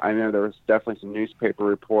 I know there was definitely some newspaper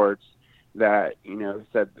reports that,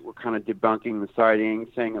 said were kind of debunking the sighting,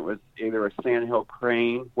 saying it was either a sandhill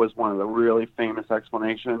crane was one of the really famous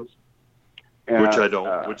explanations. Which I don't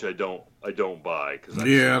buy. I don't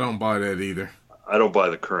buy that either. I don't buy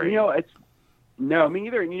the crane. No, me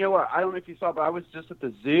either. And you know what? I don't know if you saw, but I was just at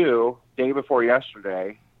the zoo day before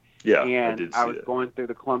yesterday. Yeah, and I was going through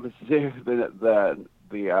the Columbus Zoo, the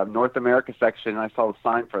North America section, and I saw the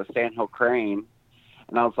sign for a sandhill crane,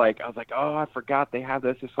 and I was like, oh, I forgot they have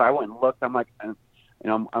this. So I went and looked. I'm like,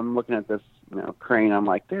 I'm looking at this, crane. I'm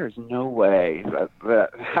like, there's no way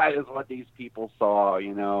that is what these people saw.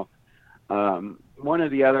 One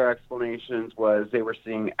of the other explanations was they were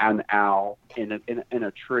seeing an owl in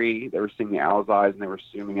a tree. They were seeing the owl's eyes, and they were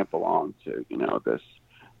assuming it belonged to this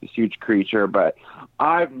huge creature. But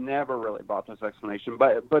I've never really bought this explanation.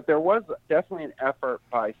 But there was definitely an effort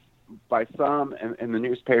by some in the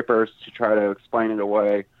newspapers to try to explain it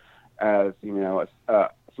away as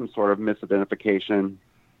some sort of misidentification.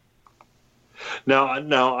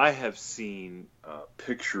 Now I have seen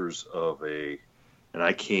pictures of and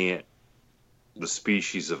I can't, the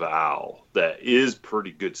species of owl that is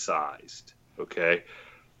pretty good sized. Okay.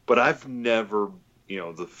 But I've never,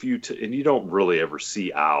 and you don't really ever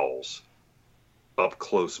see owls up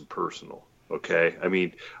close and personal. Okay. I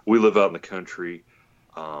mean, we live out in the country.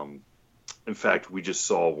 In fact, we just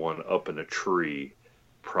saw one up in a tree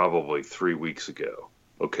probably 3 weeks ago.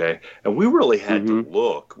 Okay. And we really had to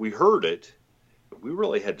look. We heard it, but we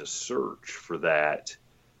really had to search for that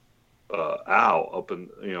owl up in,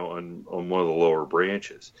 on one of the lower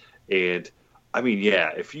branches. And I mean,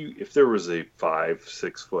 yeah, if there was a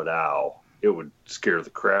 5-6 foot owl, it would scare the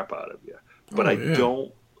crap out of you. But I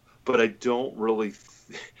don't really,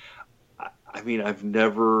 I mean, I've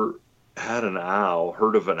never had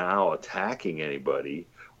heard of an owl attacking anybody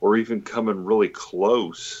or even coming really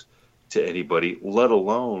close to anybody, let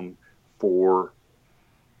alone for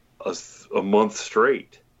a month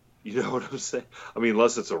straight. You know what I'm saying? I mean,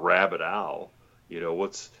 unless it's a rabbit owl,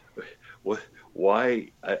 why?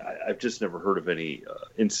 I've just never heard of any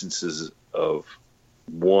instances of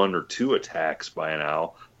 1 or 2 attacks by an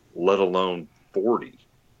owl, let alone 40.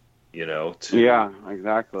 Yeah,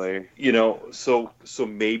 exactly. So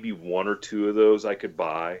maybe 1 or 2 of those I could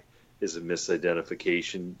buy is a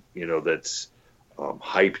misidentification, that's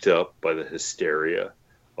hyped up by the hysteria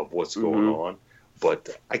of what's going on.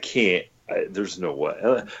 But I can't. There's no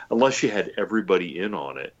way, unless you had everybody in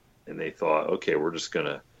on it and they thought, okay, we're just going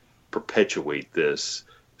to perpetuate this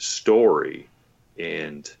story,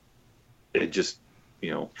 and it just,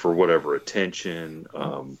 for whatever attention.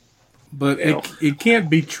 But it can't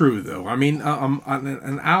be true, though. I mean,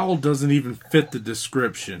 an owl doesn't even fit the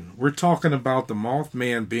description. We're talking about the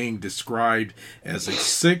Mothman being described as a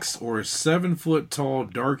 6 or a 7 foot tall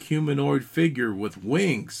dark humanoid figure with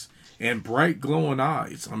wings and bright glowing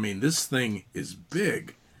eyes. I mean, this thing is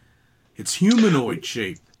big. It's humanoid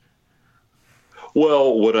shaped.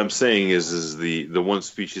 Well, what I'm saying is the one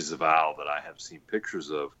species of owl that I have seen pictures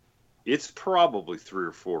of, it's probably 3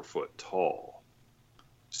 or 4 foot tall.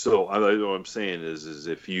 So what I'm saying is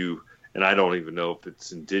if you, and I don't even know if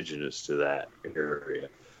it's indigenous to that area,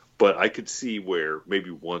 but I could see where maybe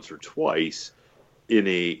once or twice in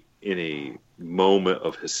a moment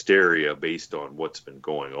of hysteria based on what's been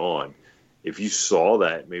going on, if you saw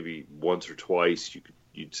that maybe once or twice,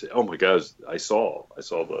 you'd say, "Oh my God, I saw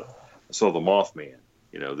the Mothman,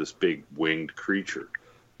 this big winged creature."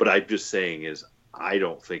 But I'm just saying I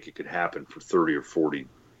don't think it could happen for 30 or 40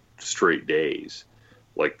 straight days,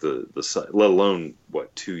 like the let alone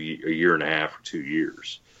a year and a half or 2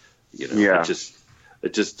 years. Yeah.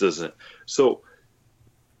 It just doesn't. So,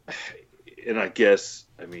 and I guess,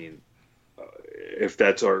 I mean, if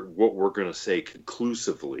that's what we're going to say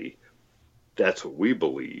conclusively, that's what we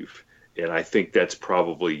believe. And I think that's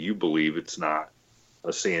probably, you believe it's not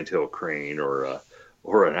a sandhill crane or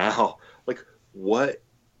an owl. Like, what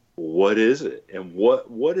is it? And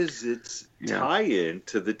what is its tie-in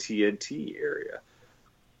to the TNT area?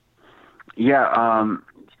 Yeah,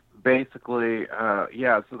 basically,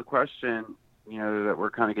 so the question, that we're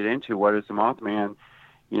kind of getting into, what is the Mothman?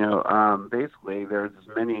 Basically, there's as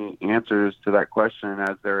many answers to that question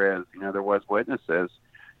as there is, there was witnesses.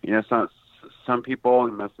 Some people,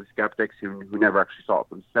 and mostly skeptics who never actually saw it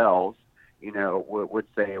themselves, would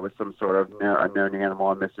say it was some sort of unknown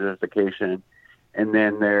animal and misidentification. And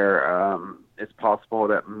then it's possible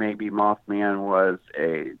that maybe Mothman was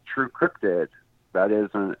a true cryptid, that is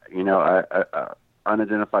an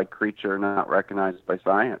unidentified creature not recognized by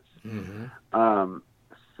science. Mm-hmm.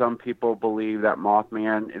 Some people believe that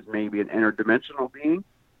Mothman is maybe an interdimensional being,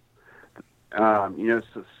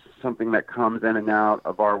 something that comes in and out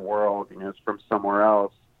of our world, it's from somewhere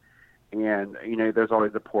else. And, there's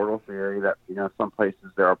always a portal theory that, some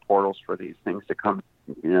places there are portals for these things to come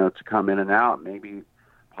in and out. Maybe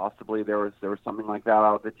possibly there was something like that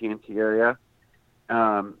out of the TNT area.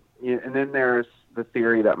 And then there's the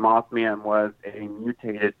theory that Mothman was a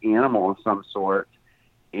mutated animal of some sort.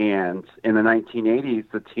 And in the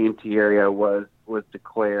 1980s, the TNT area was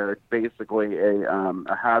declared basically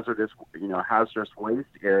a hazardous waste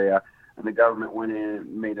area. And the government went in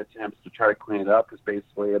and made attempts to try to clean it up, because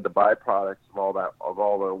basically the byproducts of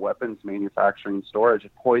all the weapons manufacturing and storage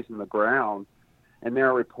had poisoned the ground. And there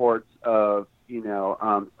are reports of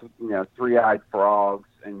three-eyed frogs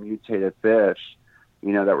and mutated fish,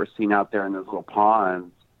 that were seen out there in those little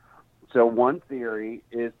ponds. So one theory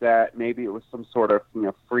is that maybe it was some sort of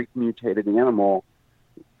freak mutated animal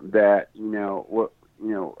that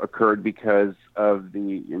occurred because of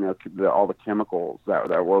all the chemicals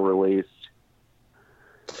that were released.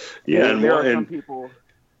 Yeah, and there are some people.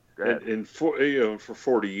 Go ahead. And for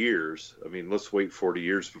 40 years, I mean, let's wait 40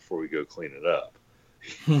 years before we go clean it up.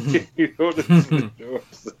 You know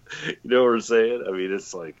what I'm saying? I mean,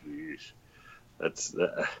 it's like, that's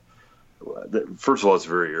first of all, it's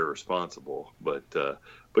very irresponsible. But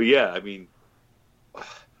yeah, I mean,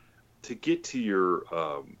 to get to your,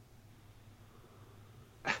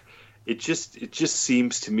 it just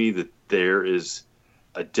seems to me that there is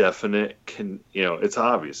a definite it's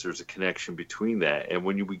obvious there's a connection between that. And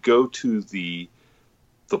when we go to the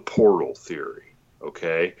portal theory,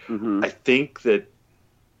 okay, Mm-hmm. I think that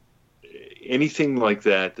anything like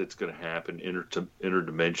that's going to happen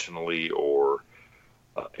interdimensionally, or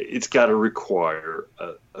it's got to require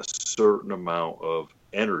a certain amount of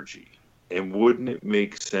energy. And wouldn't it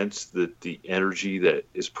make sense that the energy that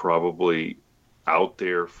is probably out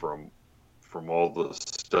there from all the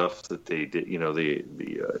stuff that they did,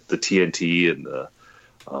 the TNT and the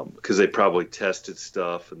because they probably tested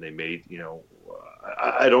stuff and they made,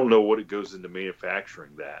 I don't know what it goes into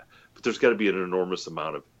manufacturing that, but there's got to be an enormous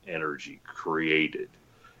amount of energy created,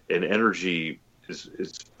 and energy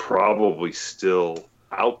is probably still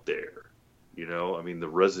out there. I mean, the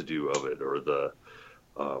residue of it, or the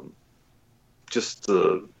just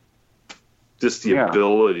the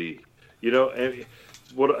ability, and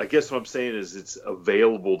I guess what I'm saying is it's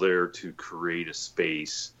available there to create a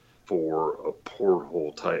space for a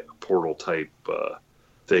portal type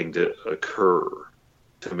thing to occur.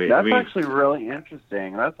 To me, That's actually really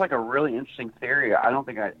interesting. That's like a really interesting theory. I don't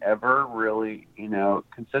think I'd ever really,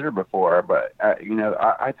 considered before. But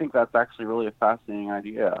I think that's actually really a fascinating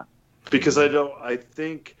idea. Because I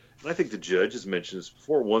think the judge has mentioned this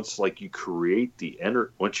before. Once you create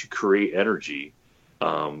once you create energy,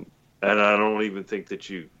 and I don't even think that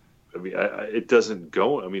it doesn't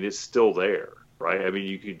go. I mean, it's still there, right? I mean,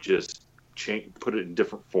 you could just put it in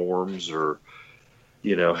different forms, or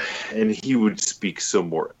and he would speak so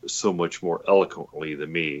much more eloquently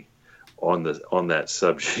than me on that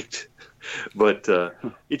subject. But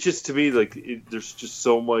it just, to me, there's just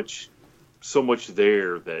so much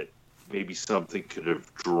there that maybe something could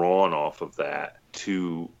have drawn off of that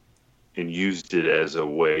and used it as a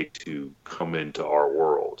way to come into our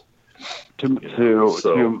world. To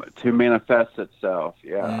manifest itself.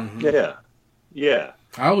 Yeah. Mm-hmm. Yeah.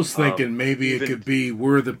 I was thinking maybe it could be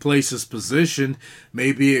where the place is positioned.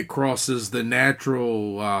 Maybe it crosses the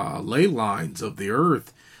natural ley lines of the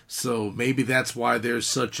earth. So maybe that's why there's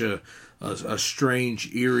such a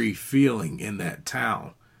strange, eerie feeling in that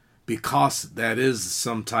town, because that is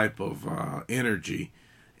some type of energy.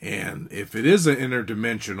 And if it is an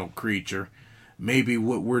interdimensional creature, maybe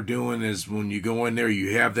what we're doing is when you go in there,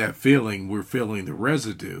 you have that feeling. We're feeling the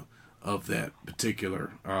residue of that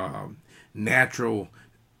particular natural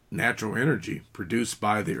energy produced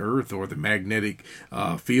by the earth, or the magnetic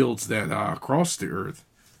fields that cross the earth.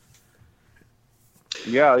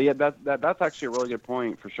 Yeah, that's actually a really good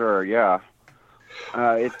point for sure. Yeah,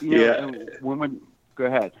 when go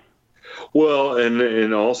ahead. Well,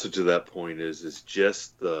 and also to that point is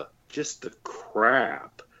just the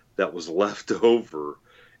crap that was left over.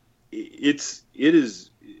 It's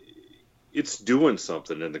doing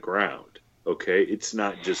something in the ground. Okay, it's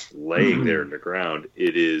not just laying there in the ground.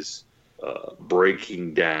 It is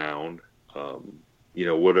breaking down,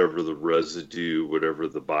 whatever the residue, whatever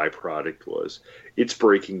the byproduct was. It's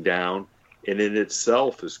breaking down, and in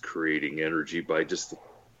itself is creating energy by just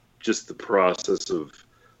the process of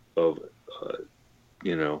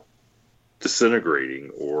disintegrating,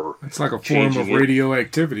 or it's like a form of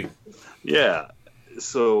radioactivity. Yeah,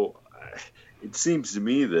 so it seems to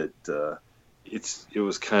me that. It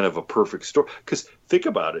was kind of a perfect story, because think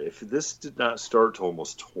about it. If this did not start till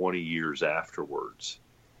almost 20 years afterwards,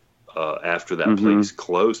 after that place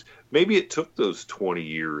closed, maybe it took those 20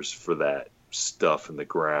 years for that stuff in the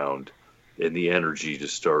ground and the energy to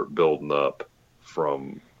start building up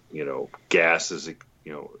from, gases,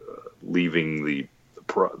 leaving the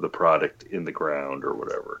product in the ground or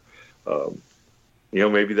whatever.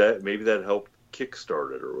 Maybe that helped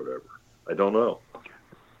kickstart it or whatever. I don't know.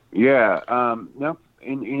 Yeah, no,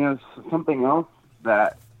 and something else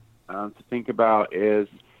that to think about is,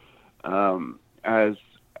 as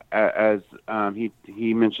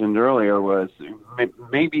he mentioned earlier, was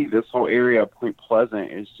maybe this whole area of Point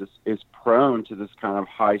Pleasant is prone to this kind of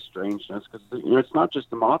high strangeness, because it's not just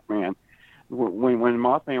the Mothman. When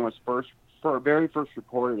Mothman was very first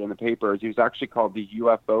reported in the papers, he was actually called the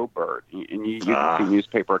UFO bird, and you can see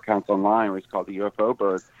newspaper accounts online where he's called the UFO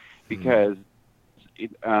bird, because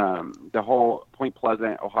the whole Point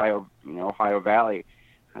Pleasant, Ohio Valley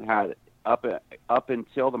had up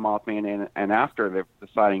until the Mothman and after the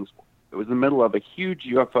sightings it was in the middle of a huge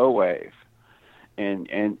UFO wave, and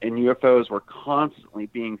UFOs were constantly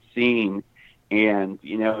being seen. And,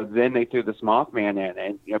 you know, then they threw this Mothman in,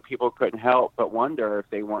 and, you know, people couldn't help but wonder if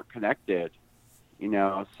they weren't connected, you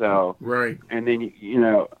know, so. Right. And then, you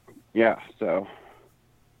know, yeah, so.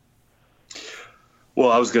 Well,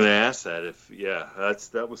 I was going to ask that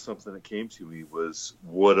that was something that came to me, was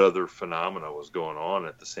what other phenomena was going on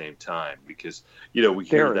at the same time, because, you know, we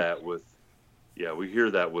hear that with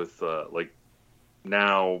like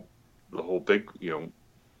now the whole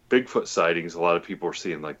Bigfoot sightings. A lot of people are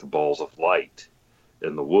seeing like the balls of light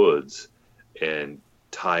in the woods and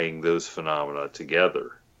tying those phenomena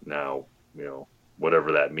together. Now, you know,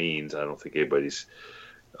 whatever that means, I don't think anybody's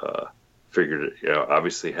figured it, you know,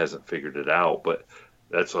 obviously hasn't figured it out, but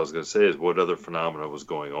that's what I was going to say, is what other phenomena was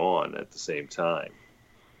going on at the same time.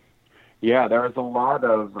 Yeah, there was a lot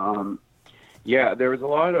of,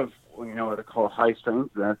 you know, what they call high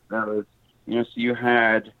strength. That was, you know, so you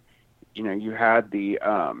had the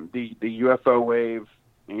UFO wave,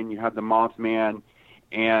 and you had the Mothman,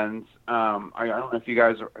 and I don't know if you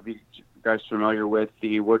guys are familiar with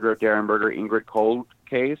the Woodrow Derenberger Ingrid Cold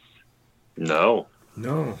case. No.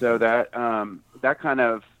 So that kind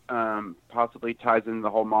of possibly ties into the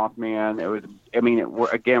whole Mothman. It was, I mean,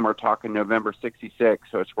 we're talking November '66,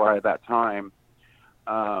 so it's right at that time.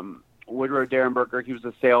 Woodrow Derenberger, he was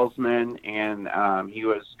a salesman, and he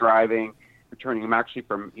was returning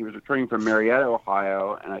from Marietta,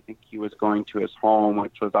 Ohio, and I think he was going to his home,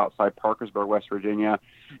 which was outside Parkersburg, West Virginia,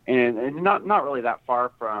 and not really that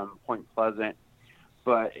far from Point Pleasant.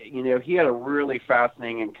 But, you know, he had a really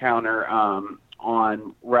fascinating encounter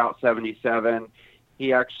on Route 77.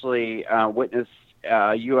 He actually witnessed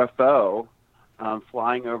a UFO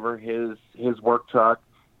flying over his work truck,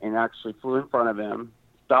 and actually flew in front of him,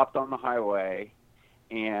 stopped on the highway,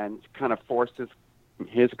 and kind of forced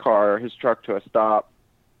his truck to a stop.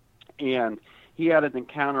 And he had an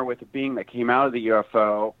encounter with a being that came out of the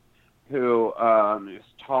UFO, who was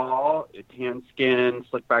tall, tan skin,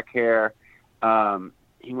 slick back hair.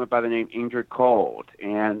 He went by the name Indrid Cold.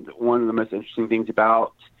 And one of the most interesting things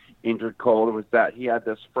about Indrid Cold was that he had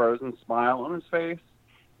this frozen smile on his face,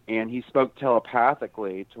 and he spoke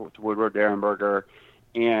telepathically to Woodrow Derenberger.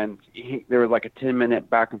 And there was like a 10-minute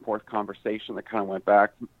back and forth conversation that kind of went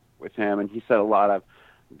back with him, and he said a lot of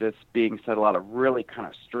really kind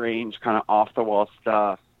of strange, kind of off the wall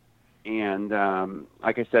stuff. And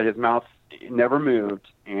like I said, his mouth never moved,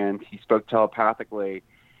 and he spoke telepathically,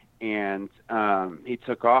 and he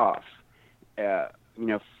took off,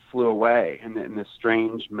 flew away in this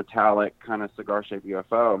strange metallic kind of cigar-shaped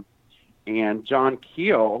UFO. And John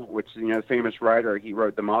Keel, which is, you know, famous writer, he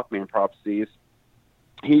wrote the Mothman prophecies.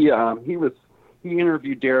 He interviewed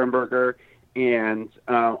Derenberger, and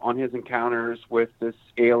on his encounters with this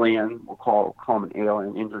alien, we'll call him an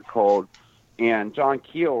alien, Indrid Cold. And John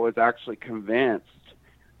Keel was actually convinced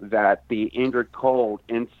that the Indrid Cold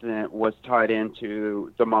incident was tied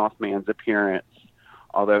into the Mothman's appearance,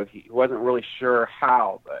 although he wasn't really sure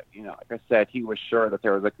how. But, you know, like I said, he was sure that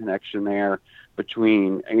there was a connection there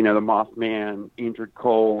between, you know, the Mothman, Indrid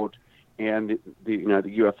Cold, and the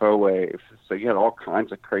UFO wave. So you had all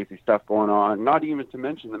kinds of crazy stuff going on, not even to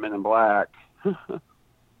mention the Men in Black.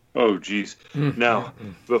 Oh, geez. Now,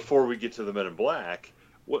 before we get to the Men in Black,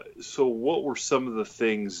 what were some of the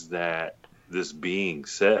things that this being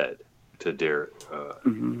said to Derek?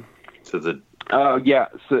 Indrid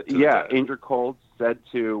Cold said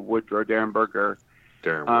to Woodrow Derenberger.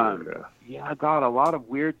 I got a lot of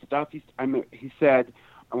weird stuff. He said,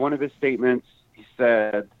 in one of his statements, he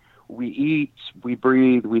said, "We eat, we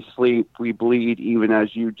breathe, we sleep, we bleed, even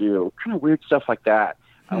as you do." Kind of weird stuff like that.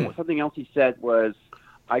 Something else he said was,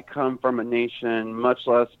 "I come from a nation much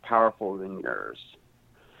less powerful than yours."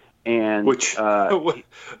 And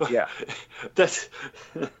that's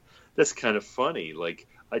kind of funny. Like,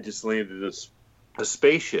 I just landed a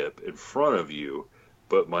spaceship in front of you,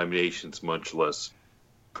 but my nation's much less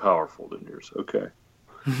powerful than yours. Okay.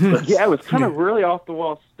 Yeah, it was kind of really off the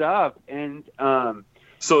wall stuff. And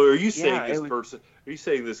so, are you saying Are you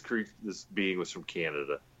saying this being was from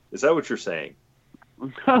Canada? Is that what you're saying?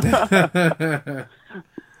 Yeah.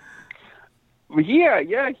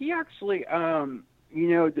 He actually,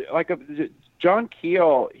 John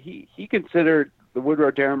Keel, he considered the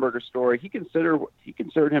Woodrow Derenberger story. He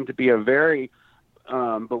considered him to be a very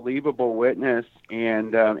believable witness.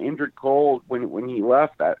 And Indrid Cold, when he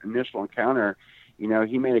left that initial encounter, you know,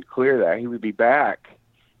 he made it clear that he would be back,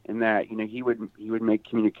 and that, you know, he would make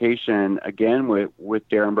communication again with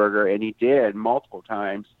Derenberger, and he did multiple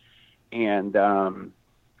times. And so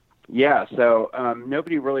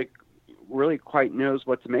nobody really really quite knows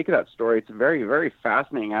what to make of that story. It's a very, very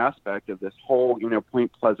fascinating aspect of this whole,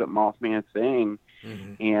 Point Pleasant Mothman thing.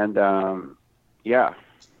 Mm-hmm. And, yeah.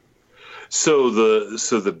 So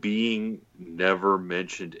the being never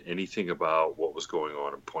mentioned anything about what was going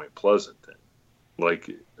on in Point Pleasant then? Like,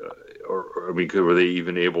 were they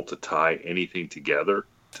even able to tie anything together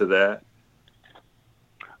to that?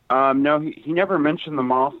 No, he never mentioned the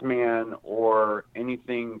Mothman or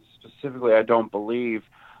anything specifically, I don't believe.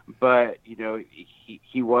 But,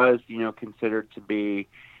 he was, considered to be,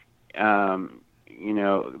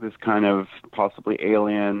 this kind of possibly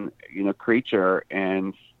alien, creature.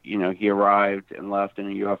 And, he arrived and left in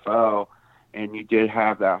a UFO. And you did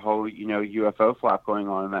have that whole, UFO flap going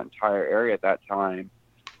on in that entire area at that time.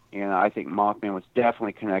 And I think Mothman was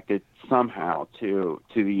definitely connected somehow to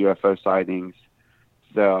the UFO sightings.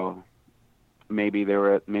 So maybe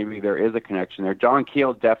there is a connection there. John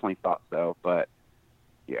Keel definitely thought so, but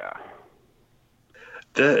yeah.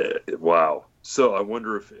 Wow. So I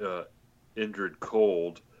wonder if Indrid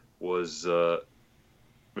Cold was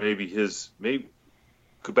maybe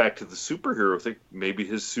go back to the superhero thing. Maybe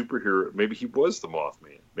his superhero, maybe he was the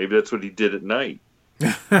Mothman. Maybe that's what he did at night. You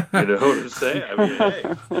know what I'm saying? I mean, hey.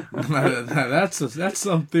 That's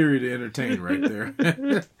some theory to entertain right there.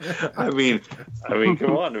 I mean,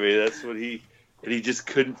 come on. That's what he just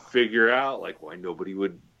couldn't figure out, like, why nobody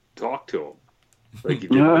would talk to him. Like, he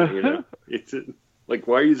didn't, it's like,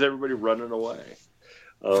 why is everybody running away?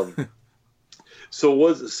 So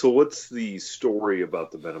what's the story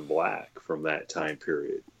about the Men in Black from that time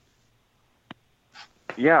period?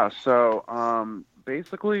 Yeah. So,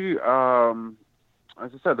 basically,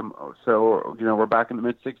 as I said, we're back in the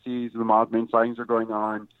mid-'60s, the Mothman sightings are going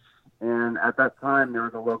on, and at that time there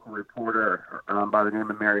was a local reporter by the name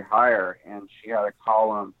of Mary Hyre, and she had a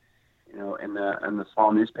column, in the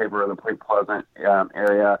small newspaper of the Point Pleasant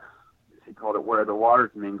area. She called it "Where the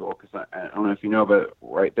Waters Mingle," because I don't know if you know, but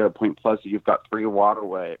right there at Point Pleasant, you've got 3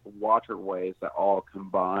 waterways that all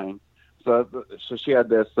combine. So she had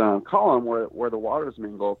this column where the waters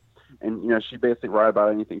mingle. And, she basically write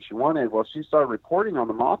about anything she wanted. Well, she started reporting on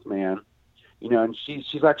the Mothman, and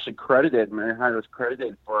she's actually credited, Mary Hyre is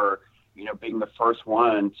credited for, being the first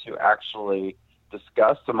one to actually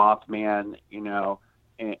discuss the Mothman, in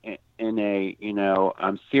a,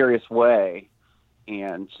 serious way.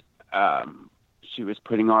 And she was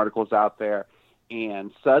putting articles out there.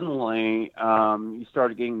 And suddenly you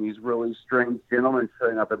started getting these really strange gentlemen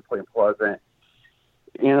showing up in Point Pleasant.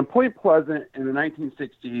 And in Point Pleasant in the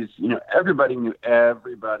 1960s, everybody knew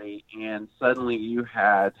everybody, and suddenly you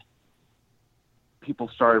had people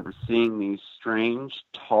started seeing these strange,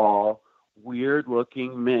 tall,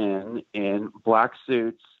 weird-looking men in black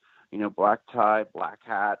suits, black tie, black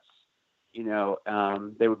hats.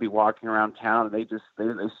 They would be walking around town, and they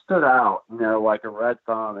stood out, like a red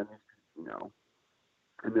thumb, and in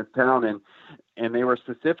this town, and they were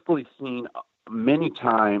specifically seen many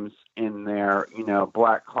times in their,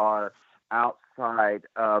 black car outside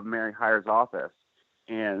of Mary Hyre's office.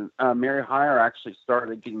 And Mary Hyre actually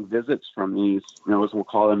started getting visits from these, as we'll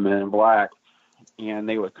call them, Men in Black. And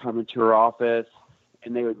they would come into her office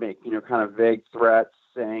and they would make, kind of vague threats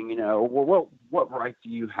saying, well, what right do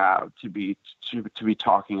you have to be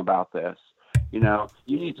talking about this? You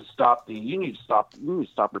need to stop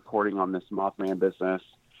reporting on this Mothman business.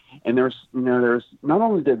 And there's not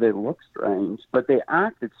only did they look strange, but they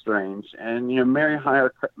acted strange. And, Mary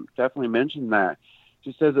Hyre definitely mentioned that.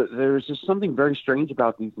 She says that there was just something very strange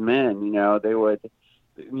about these men. They would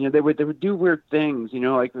do weird things,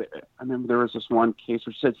 like I remember there was this one case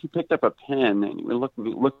where she said he picked up a pen and he was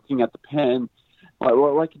looking at the pen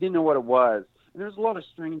like he didn't know what it was. And there's a lot of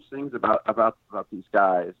strange things about these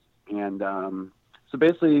guys. And, so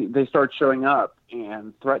basically, they started showing up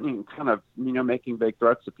and threatening, kind of, making big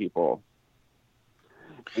threats to people,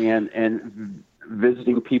 and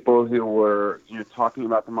visiting people who were, talking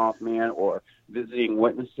about the Mothman, or visiting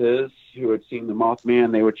witnesses who had seen the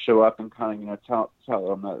Mothman. They would show up and kind of, tell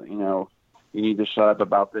them that, you need to shut up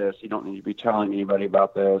about this. You don't need to be telling anybody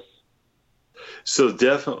about this. So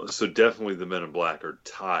definitely, the Men in Black are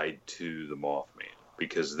tied to the Mothman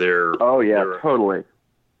because they're. Oh yeah, totally.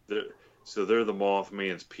 So they're the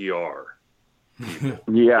Mothman's PR people.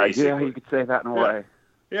 Yeah, you could say that in a way.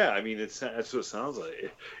 Yeah, I mean, that's what it sounds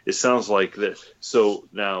like. It sounds like that. So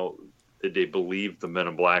now, did they believe the Men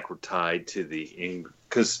in Black were tied to the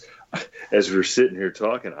because as we're sitting here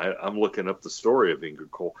talking, I'm looking up the story of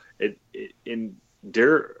Indrid Cold. In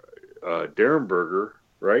Derenberger,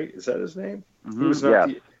 right? Is that his name?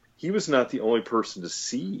 Mm-hmm. He was not the only person to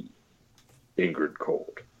see Indrid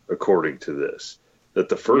Cold, according to this. That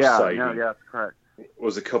the first sighting, that's correct.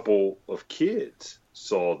 was a couple of kids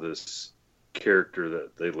saw this character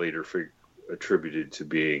that they later attributed to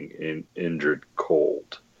being Indrid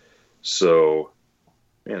Cold. So,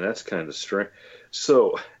 man, that's kind of strange.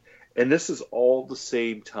 So, and this is all the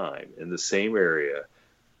same time in the same area.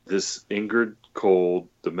 This Indrid Cold,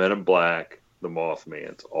 the Men in Black, the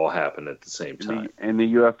Mothmans all happen at the same time. And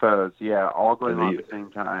the UFOs, yeah, all going on at the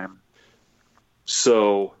same time.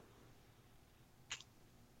 So,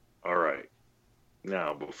 all right.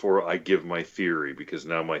 Now, before I give my theory, because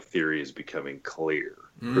now my theory is becoming clear,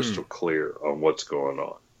 crystal clear on what's going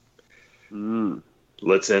on.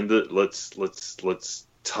 Let's end it. Let's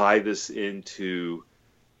tie this into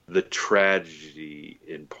the tragedy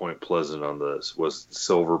in Point Pleasant on this. Was it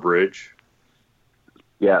Silver Bridge?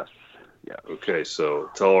 Yes. Yeah. Okay,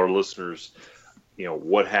 so tell our listeners,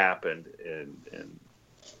 what happened and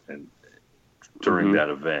during that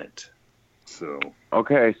event. So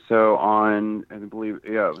on, I believe,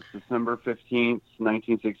 it was December 15th,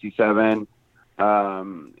 1967,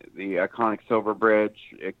 the iconic Silver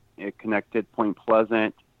Bridge, it connected Point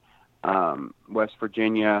Pleasant, West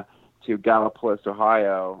Virginia, to Gallipolis,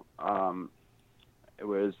 Ohio. It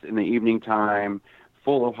was in the evening time,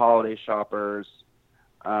 full of holiday shoppers.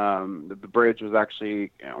 The bridge was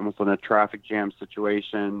actually almost in a traffic jam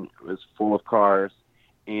situation. It was full of cars.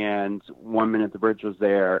 And 1 minute the bridge was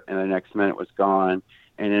there, and the next minute was gone,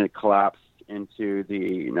 and then it collapsed into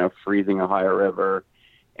the freezing Ohio River.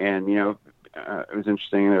 And it was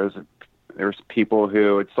interesting. There was people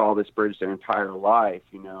who had saw this bridge their entire life,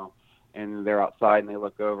 and they're outside and they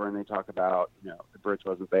look over and they talk about the bridge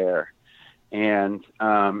wasn't there. And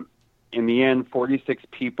in the end, 46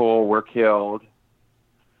 people were killed,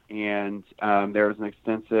 and there was an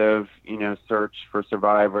extensive search for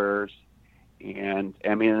survivors. And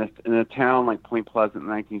I mean, in a town like Point Pleasant in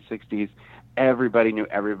the 1960s, everybody knew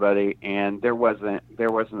everybody, and there wasn't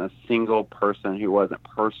a single person who wasn't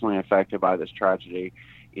personally affected by this tragedy.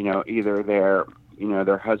 Either their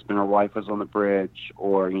husband or wife was on the bridge,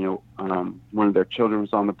 or one of their children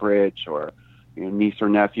was on the bridge, or niece or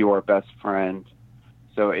nephew or best friend.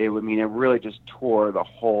 So it really just tore the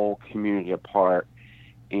whole community apart.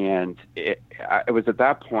 And it was at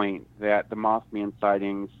that point that the Mothman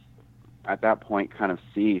sightings at that point kind of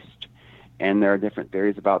ceased, and there are different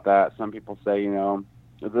theories about that. Some people say,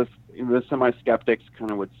 the semi-skeptics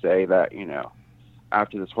kind of would say that,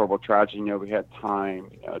 after this horrible tragedy, we had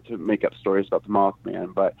time, to make up stories about the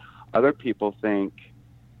Mothman. But other people think,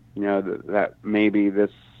 that maybe there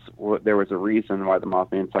was a reason why the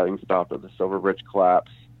Mothman sighting stopped with the Silver Bridge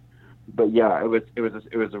collapse. But yeah, it was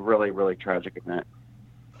a really, really tragic event.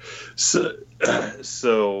 So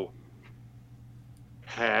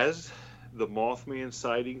has the Mothman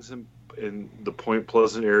sightings in the Point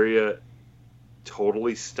Pleasant area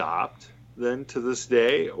totally stopped then to this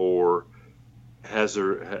day, or have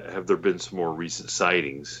there been some more recent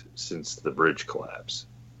sightings since the bridge collapse?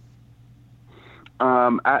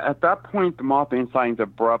 At that point, the Mothman sightings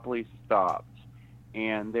abruptly stopped,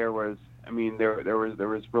 and there was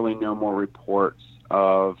really no more reports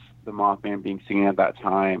of the Mothman being seen at that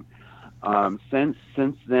time. Since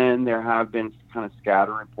then, there have been kind of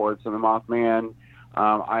scattered reports of the Mothman.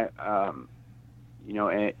 And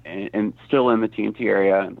still in the TNT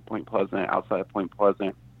area, in the Point Pleasant, outside of Point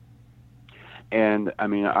Pleasant. And I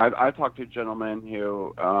mean, I talked to a gentleman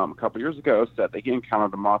who a couple years ago said that he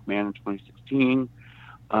encountered a Mothman in 2016.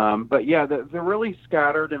 But yeah, they're really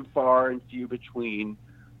scattered and far and few between,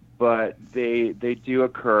 but they do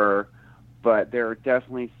occur. But there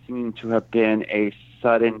definitely seem to have been a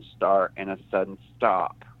sudden start and a sudden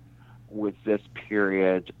stop with this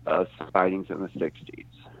period of sightings in the 60s.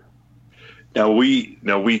 Now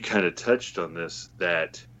we kind of touched on this,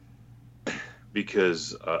 that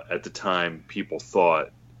because at the time people thought,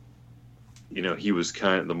 the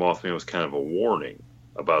Mothman was kind of a warning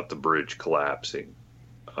about the bridge collapsing,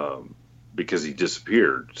 because he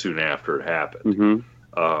disappeared soon after it happened.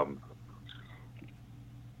 Mm-hmm.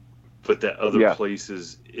 But that other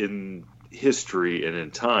places in history and in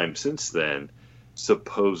time since then,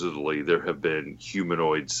 supposedly there have been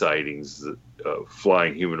humanoid sightings,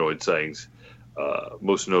 flying humanoid sightings,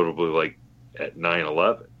 most notably like at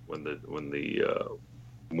 9/11 when the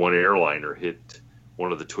one airliner hit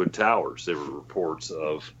one of the Twin Towers. There were reports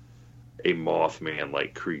of a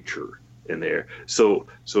Mothman-like creature in there. So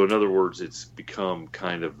in other words, it's become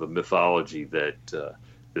kind of the mythology that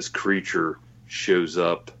this creature shows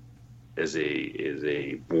up as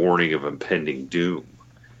a warning of impending doom.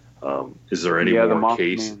 Is there any more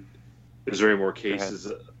cases? Is there any more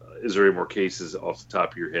cases? Is there any more cases off the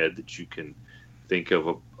top of your head that you can think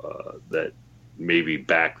of that maybe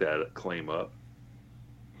back that claim up?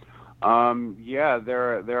 Yeah,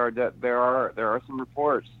 there are some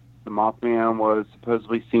reports. The Mothman was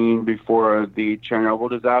supposedly seen before the Chernobyl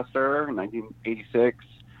disaster in 1986.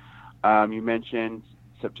 You mentioned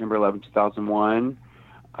September 11, 2001.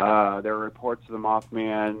 There were reports of the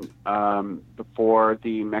Mothman before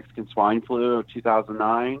the Mexican swine flu of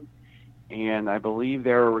 2009. And I believe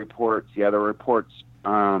there were reports,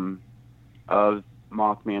 of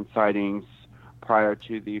Mothman sightings prior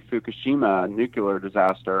to the Fukushima nuclear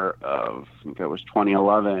disaster of, I think it was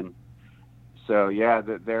 2011. So yeah,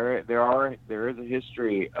 there is a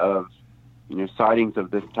history of, sightings of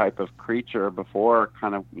this type of creature before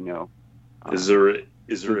kind of, Is there a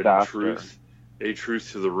disaster.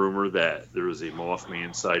 truth to the rumor that there was a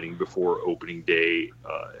Mothman sighting before opening day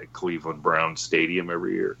at Cleveland Browns Stadium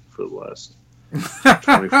every year for the last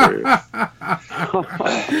 24 years?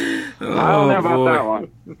 I don't know about that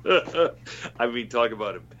one. I mean, talk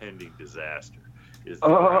about impending disaster. Is the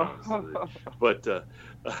Browns,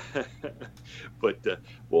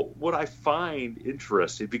 well, what I find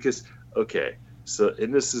interesting, because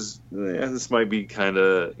and this might be kind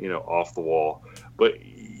of off the wall, but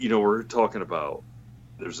we're talking about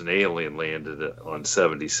there's an alien landed on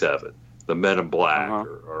 77. The Men in Black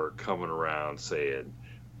are coming around saying,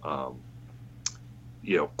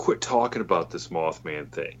 quit talking about this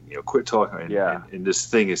Mothman thing. Quit talking. And this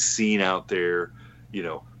thing is seen out there,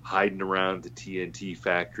 hiding around the TNT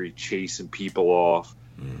factory, chasing people off.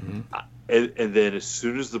 Mm-hmm. And then as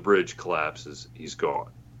soon as the bridge collapses, he's gone.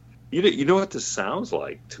 You know what this sounds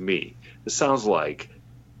like to me? This sounds like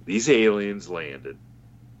these aliens landed,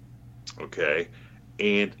 okay,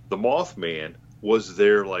 and the Mothman was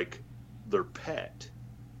their pet,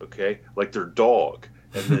 okay, like their dog.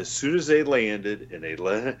 And then as soon as they landed and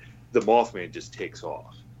the Mothman just takes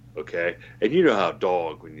off, okay? And you know how a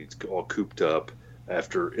dog, when he's all cooped up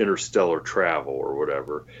after interstellar travel or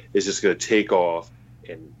whatever, is just going to take off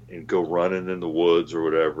and go running in the woods or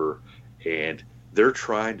whatever. And they're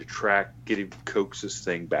trying to get him, coax this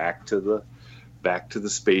thing back to the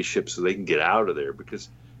spaceship so they can get out of there, because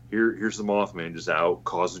here's the Mothman just out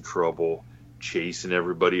causing trouble, chasing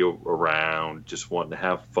everybody around, just wanting to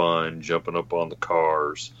have fun, jumping up on the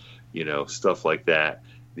cars, stuff like that.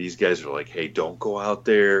 These guys are like, hey, don't go out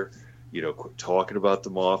there, quit talking about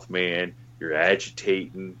the Mothman. You're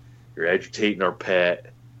agitating our pet.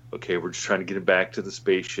 Okay, we're just trying to get him back to the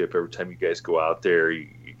spaceship. Every time you guys go out there, you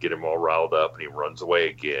get him all riled up and he runs away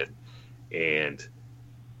again. And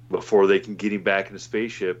before they can get him back in the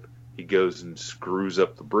spaceship, he goes and screws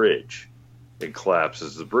up the bridge and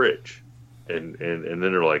collapses the bridge. And then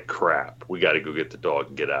they're like, crap, we got to go get the dog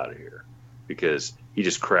and get out of here, because he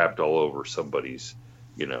just crapped all over somebody's,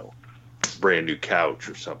 brand new couch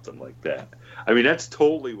or something like that. I mean, that's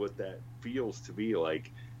totally what that feels to me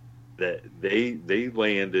like. That they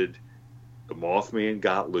landed, the Mothman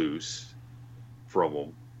got loose from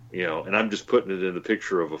them, and I'm just putting it in the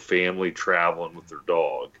picture of a family traveling with their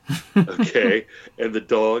dog, okay, and the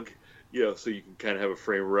dog, so you can kind of have a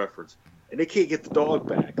frame of reference, and they can't get the dog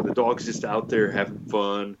back. The dog's just out there having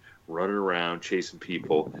fun, running around, chasing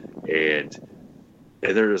people, and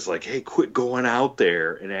they're just like, hey, quit going out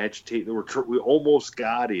there and agitating. We almost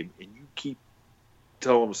got him, and you keep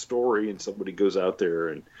telling a story, and somebody goes out there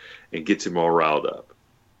and gets him all riled up.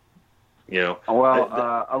 Well,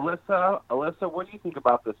 Alyssa, what do you think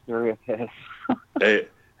about this theory of his? hey,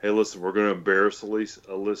 listen, we're going to embarrass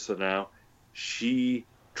Alyssa now. She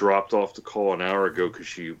dropped off the call an hour ago because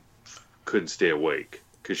she couldn't stay awake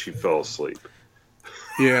because she fell asleep.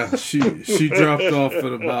 Yeah, she dropped off at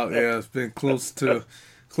about, it's been close to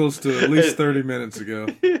at least 30 minutes ago.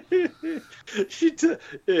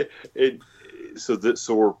 So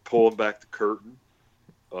we're pulling back the curtain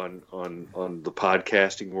on the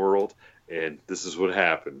podcasting world, and this is what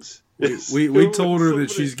happens. We told her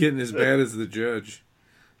that she's getting as bad as the judge.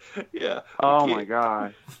 Yeah. Oh my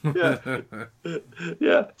God. Yeah.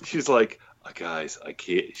 Yeah. She's like, guys, I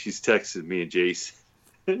can't. She's texted me and Jason,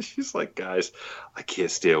 and she's like, guys, I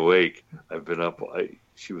can't stay awake. I've been up.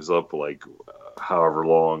 She was up however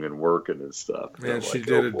long and working and stuff. Man, she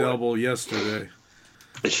did a double yesterday.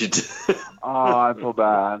 She did. Oh, I feel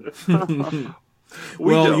bad.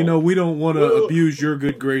 Well, we don't want to abuse your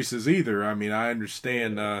good graces either. I mean, I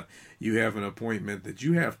understand you have an appointment that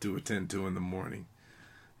you have to attend to in the morning.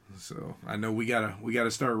 So I know we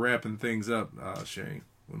gotta start wrapping things up, Shane.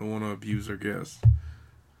 We don't want to abuse our guests.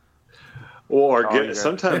 Well, our guests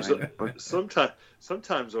sometimes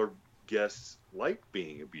our guests like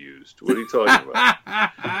being abused. What are you talking about?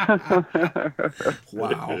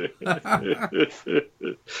 Wow.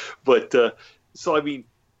 But so I mean,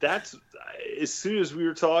 that's as soon as we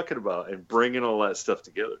were talking about and bringing all that stuff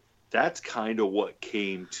together. that's kind of what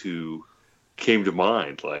came to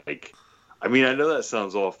mind. Like, I mean, I know that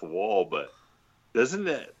sounds off the wall, but doesn't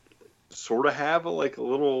that sort of have a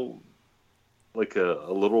little,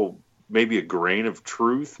 maybe a grain of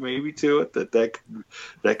truth maybe to it,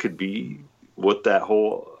 that could be what that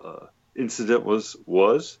whole incident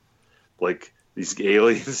was like, these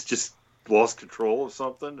aliens just lost control of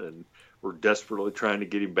something and were desperately trying to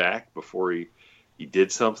get him back before he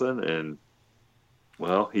did something, and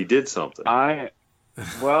well, he did something.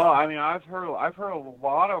 Well, I mean, I've heard a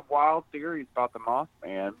lot of wild theories about the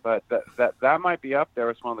Mothman, but that might be up there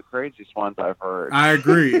as one of the craziest ones I've heard. I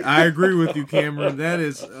agree with you, Cameron. That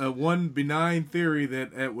is one benign theory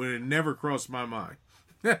that would never cross my mind.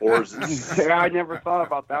 Or is it, I never thought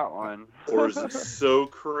about that one. Or is it so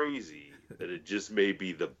crazy that it just may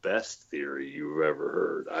be the best theory you've ever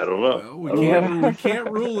heard? I don't know. Well, we can't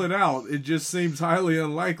rule it out. It just seems highly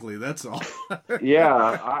unlikely. That's all. Yeah,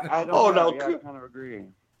 I don't know. Yeah, I kind of agree.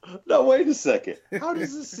 No, wait a second. How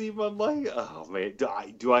does this seem unlikely? Oh man,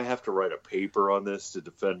 do I have to write a paper on this to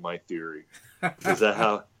defend my theory? Is that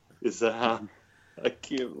how? I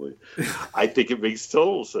can't believe. I think it makes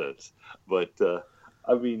total sense. But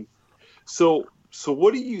I mean, so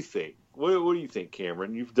what do you think? What do you think,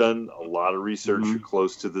 Cameron? You've done a lot of research. You're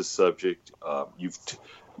close to this subject.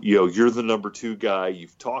 You're the number 2 guy.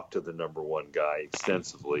 You've talked to the number 1 guy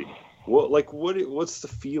extensively. What's the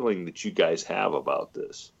feeling that you guys have about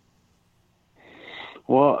this?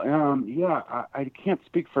 Well, I can't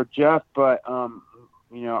speak for Jeff, but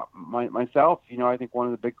myself, I think one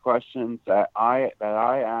of the big questions that I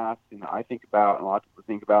ask and I think about, and a lot of people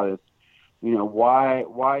think about, is,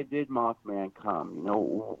 why did Mothman come?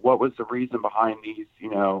 What was the reason behind these,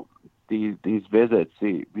 these visits,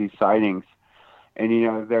 these sightings? And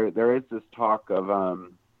there is this talk of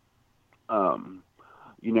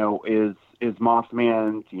is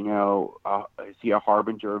Mothman, is he a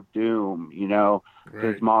harbinger of doom? Right.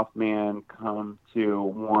 Does Mothman come to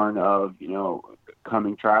warn of,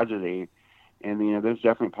 coming tragedy? And, there's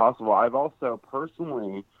definitely possible. I've also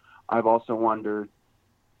wondered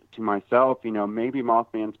to myself, maybe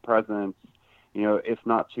Mothman's presence, if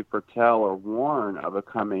not to foretell or warn of a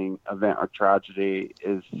coming event or tragedy,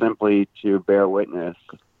 is simply to bear witness.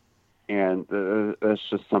 And that's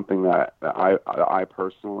just something that I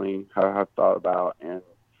personally have thought about and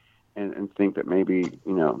think that maybe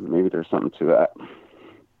there's something to that.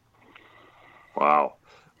 Wow.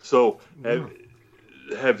 So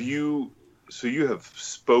have you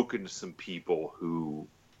spoken to some people who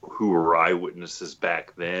were eyewitnesses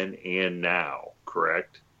back then and now,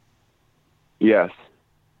 correct? Yes.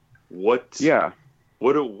 What? Yeah.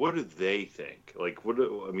 What do they think?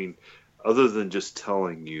 Other than just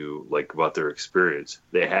telling you about their experience,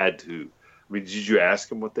 they had to. I mean, did you ask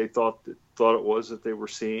them what they thought it was that they were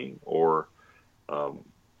seeing, or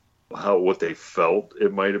what they felt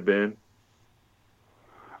it might have been?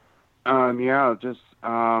 There's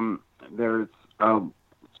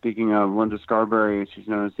speaking of Linda Scarberry, she's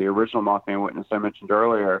known as the original Mothman witness I mentioned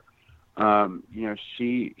earlier.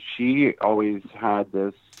 She always had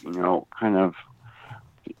this,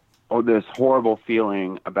 this horrible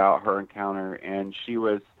feeling about her encounter, and she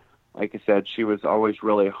was, like I said, she was always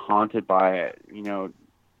really haunted by it,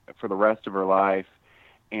 for the rest of her life.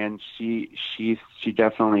 And she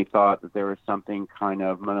definitely thought that there was something kind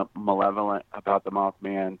of malevolent about the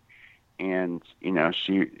Mothman. And,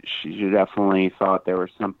 she definitely thought there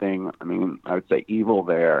was something, I would say evil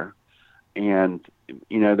there. And,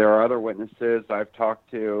 there are other witnesses I've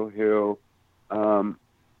talked to who,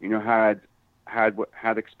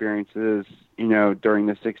 had experiences, during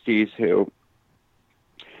the 60s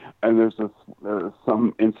and there's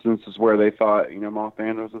some instances where they thought,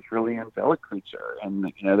 Mothman was this really angelic creature.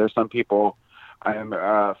 And, there's some people,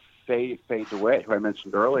 Faye DeWitt, who I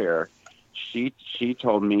mentioned earlier, she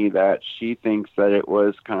told me that she thinks that it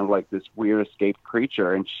was kind of like this weird escaped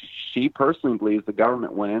creature, and she personally believes the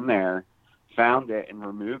government went in there, found it, and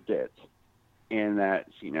removed it, and that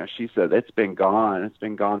she said it's been gone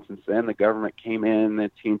since then. The government came in the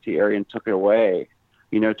TNT area and took it away,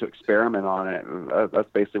 to experiment on it. That's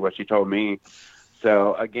basically what she told me.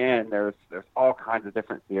 So again, there's all kinds of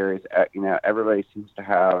different theories. Everybody seems to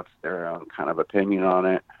have their own kind of opinion on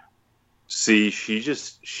it. See, she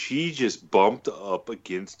just bumped up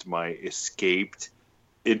against my escaped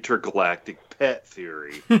intergalactic pet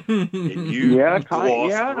theory. And you in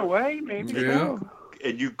a way, maybe. Yeah.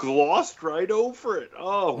 And you glossed right over it.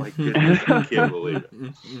 Oh my goodness, I can't believe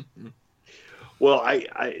it. Well,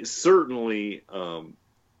 I certainly,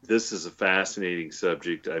 this is a fascinating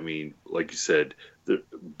subject. I mean, like you said, the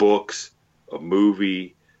books, a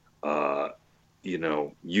movie,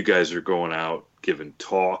 you guys are going out giving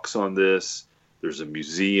talks on this. There's a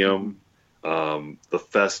museum, the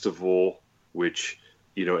festival, which,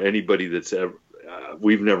 anybody that's ever,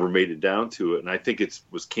 we've never made it down to it. And I think it's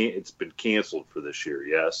been canceled for this year.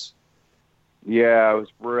 Yes. Yeah, I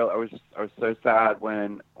was so sad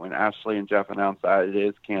when Ashley and Jeff announced that it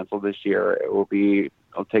is canceled this year. It'll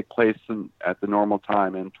take place at the normal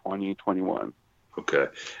time in 2021. Okay.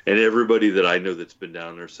 And everybody that I know that's been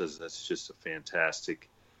down there says that's just a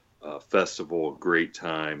fantastic festival, a great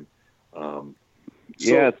time.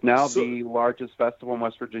 It's now the largest festival in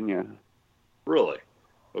West Virginia. Really?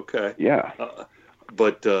 Okay. Yeah.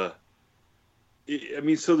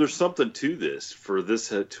 So there's something to this, for this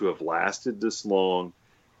to have lasted this long,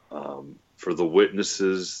 for the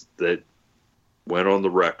witnesses that went on the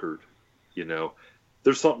record,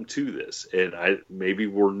 there's something to this. And maybe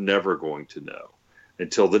we're never going to know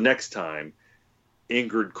until the next time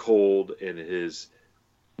Ingrid Cold and his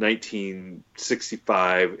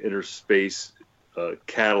 1965 Interspace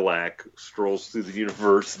Cadillac strolls through the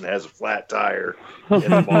universe and has a flat tire and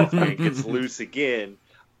the Mothman gets loose again.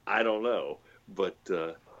 I don't know. But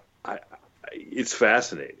it's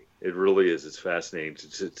fascinating. It really is. It's fascinating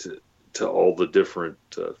to all the different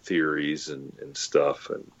theories and stuff.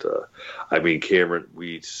 And Cameron,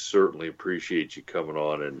 we certainly appreciate you coming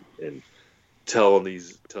on and telling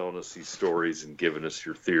us these stories and giving us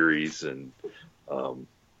your theories. And I'm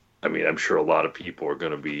sure a lot of people are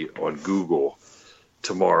going to be on Google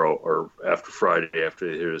tomorrow or after Friday after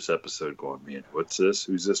they hear this episode going, man, what's this?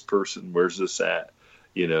 Who's this person? Where's this at?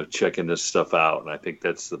 Checking this stuff out. And I think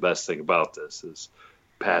that's the best thing about this, is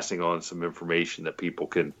passing on some information that people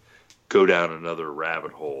can go down another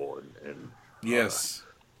rabbit hole and yes,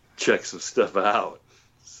 check some stuff out.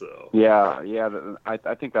 So yeah,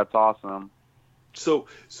 I think that's awesome. So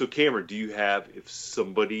Cameron, do you have, if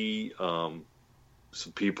somebody, some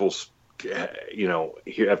people,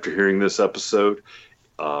 after hearing this episode,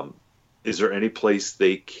 is there any place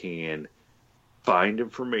they can find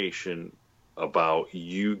information about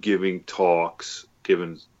you giving talks,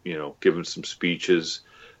 giving some speeches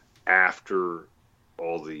after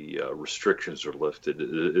all the restrictions are lifted?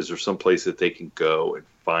 Is there some place that they can go and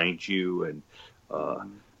find you, and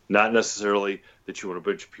not necessarily that you want a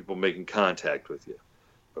bunch of people making contact with you,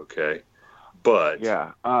 okay? But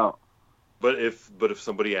yeah, but if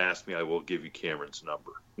somebody asks me, I will give you Cameron's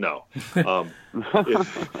number. No, so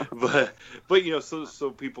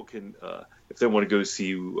people can, if they want to go see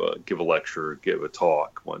you give a lecture or give a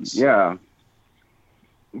talk once. Yeah.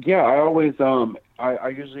 I always I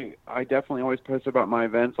definitely always post about my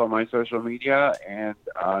events on my social media, and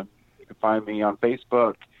you can find me on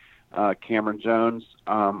Facebook, Cameron Jones.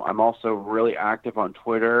 I'm also really active on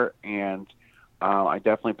Twitter, and I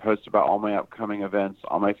definitely post about all my upcoming events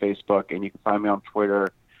on my Facebook, and you can find me on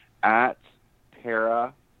Twitter at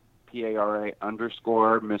Para, P-A-R-A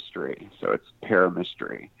 _ mystery. So it's Para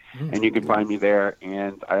Mystery. And you can find me there.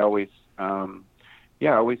 And I always,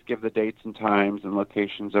 always give the dates and times and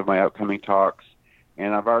locations of my upcoming talks.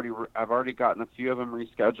 And I've already gotten a few of them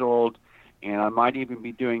rescheduled, and I might even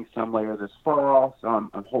be doing some later this fall. So I'm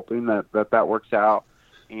hoping that works out,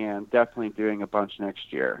 and definitely doing a bunch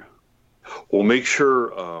next year. Well, make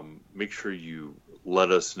sure you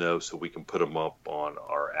let us know so we can put them up on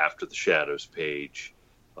our After the Shadows page,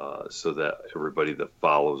 so that everybody that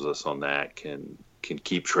follows us on that can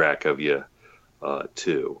keep track of you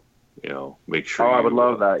too. Make sure. I would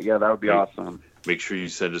love that. Yeah, that would be awesome. Make sure you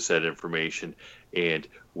send us that information, and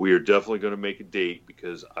we are definitely going to make a date,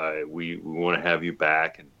 because we want to have you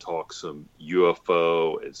back and talk some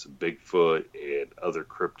UFO and some Bigfoot and other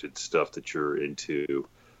cryptid stuff that you're into.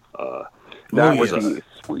 That would be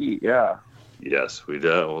sweet. Yeah. Yes,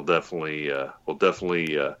 we'll definitely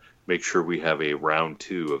make sure we have a round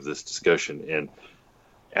 2 of this discussion. And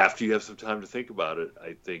after you have some time to think about it,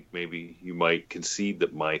 I think maybe you might concede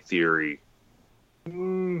that my theory,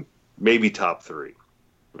 maybe top 3.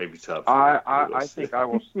 Maybe top 3. I think I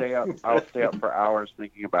will stay up. I'll stay up for hours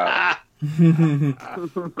thinking about it.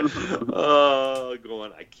 Oh,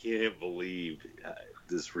 going! I can't believe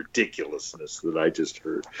this ridiculousness that I just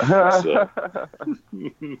heard. So,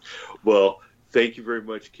 well, thank you very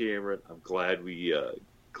much, Cameron. I'm glad we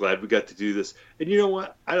got to do this. And you know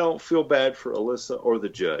what? I don't feel bad for Alyssa or the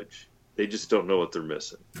judge. They just don't know what they're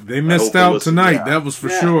missing. They missed out tonight. That was for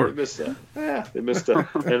sure. They missed out. They missed out.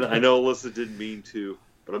 And I know Alyssa didn't mean to,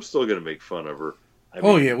 but I'm still going to make fun of her.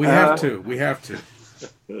 We have to. We have to.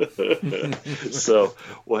 So,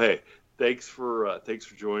 well, hey, thanks for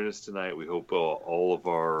joining us tonight. We hope all of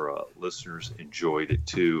our listeners enjoyed it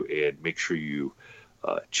too, and make sure you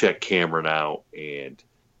check Cameron out and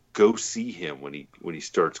go see him when he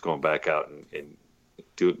starts going back out and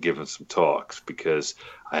giving some talks, because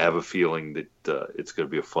I have a feeling that it's going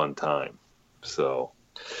to be a fun time. So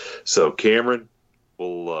Cameron,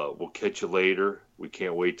 we'll catch you later. We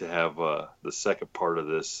can't wait to have the second part of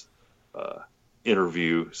this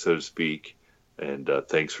interview, so to speak. And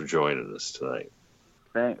thanks for joining us tonight.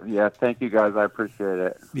 Thank you guys. I appreciate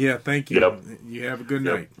it. Yeah, thank you. Yep. You have a good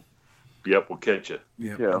night. Yep, we'll catch you.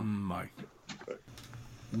 Yep. Yeah. Bye.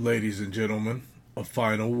 Ladies and gentlemen, a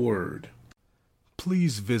final word.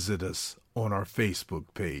 Please visit us on our Facebook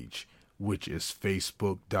page, which is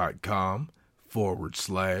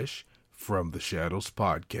facebook.com/From the Shadows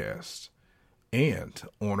Podcast, and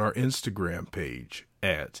on our Instagram page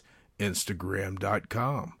at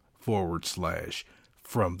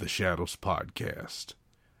instagram.com/From the Shadows Podcast.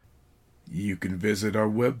 You can visit our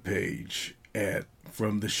webpage at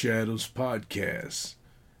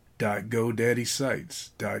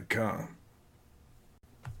FromTheShadowsPodcast.GoDaddySites.com,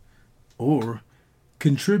 or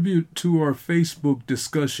contribute to our Facebook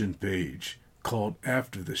discussion page called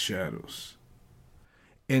After the Shadows,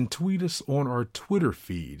 and tweet us on our Twitter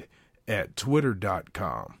feed at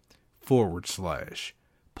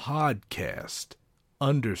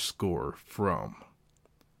twitter.com/podcast_from.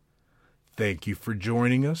 Thank you for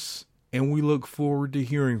joining us, and we look forward to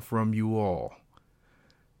hearing from you all.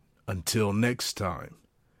 Until next time,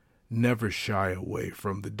 never shy away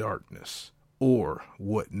from the darkness or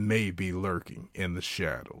what may be lurking in the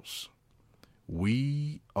shadows.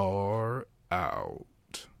 We are out.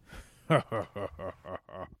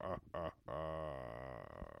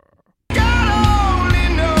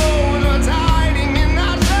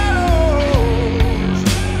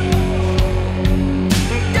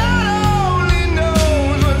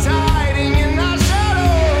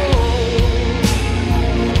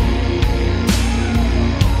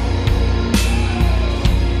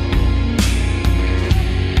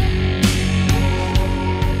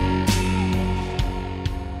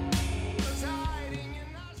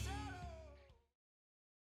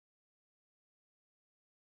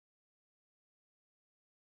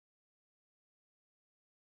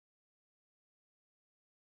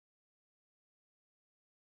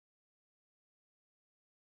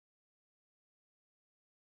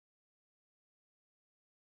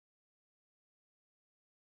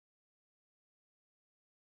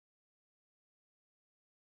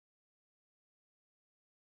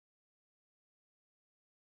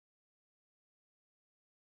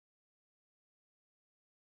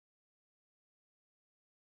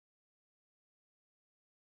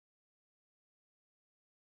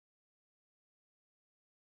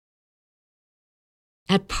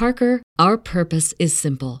 At Parker, our purpose is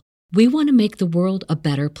simple. We want to make the world a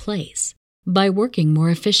better place by working more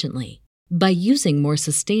efficiently, by using more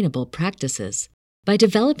sustainable practices, by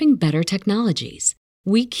developing better technologies.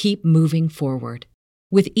 We keep moving forward.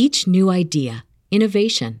 With each new idea,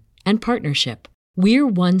 innovation, and partnership, we're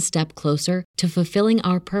one step closer to fulfilling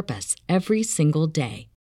our purpose every single day.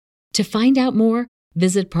 To find out more,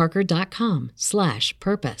 visit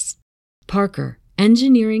parker.com/purpose. Parker,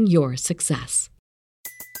 engineering your success.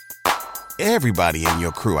 Everybody in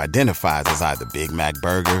your crew identifies as either Big Mac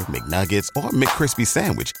Burger, McNuggets, or McCrispy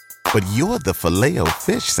Sandwich. But you're the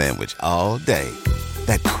Filet-O-Fish Sandwich all day.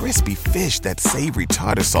 That crispy fish, that savory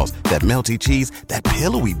tartar sauce, that melty cheese, that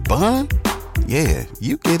pillowy bun. Yeah,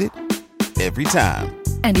 you get it. Every time.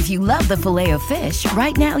 And if you love the Filet-O-Fish,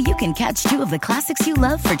 right now you can catch two of the classics you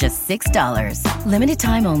love for just $6. Limited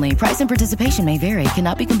time only. Price and participation may vary.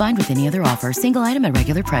 Cannot be combined with any other offer. Single item at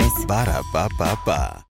regular price. Ba-da-ba-ba-ba.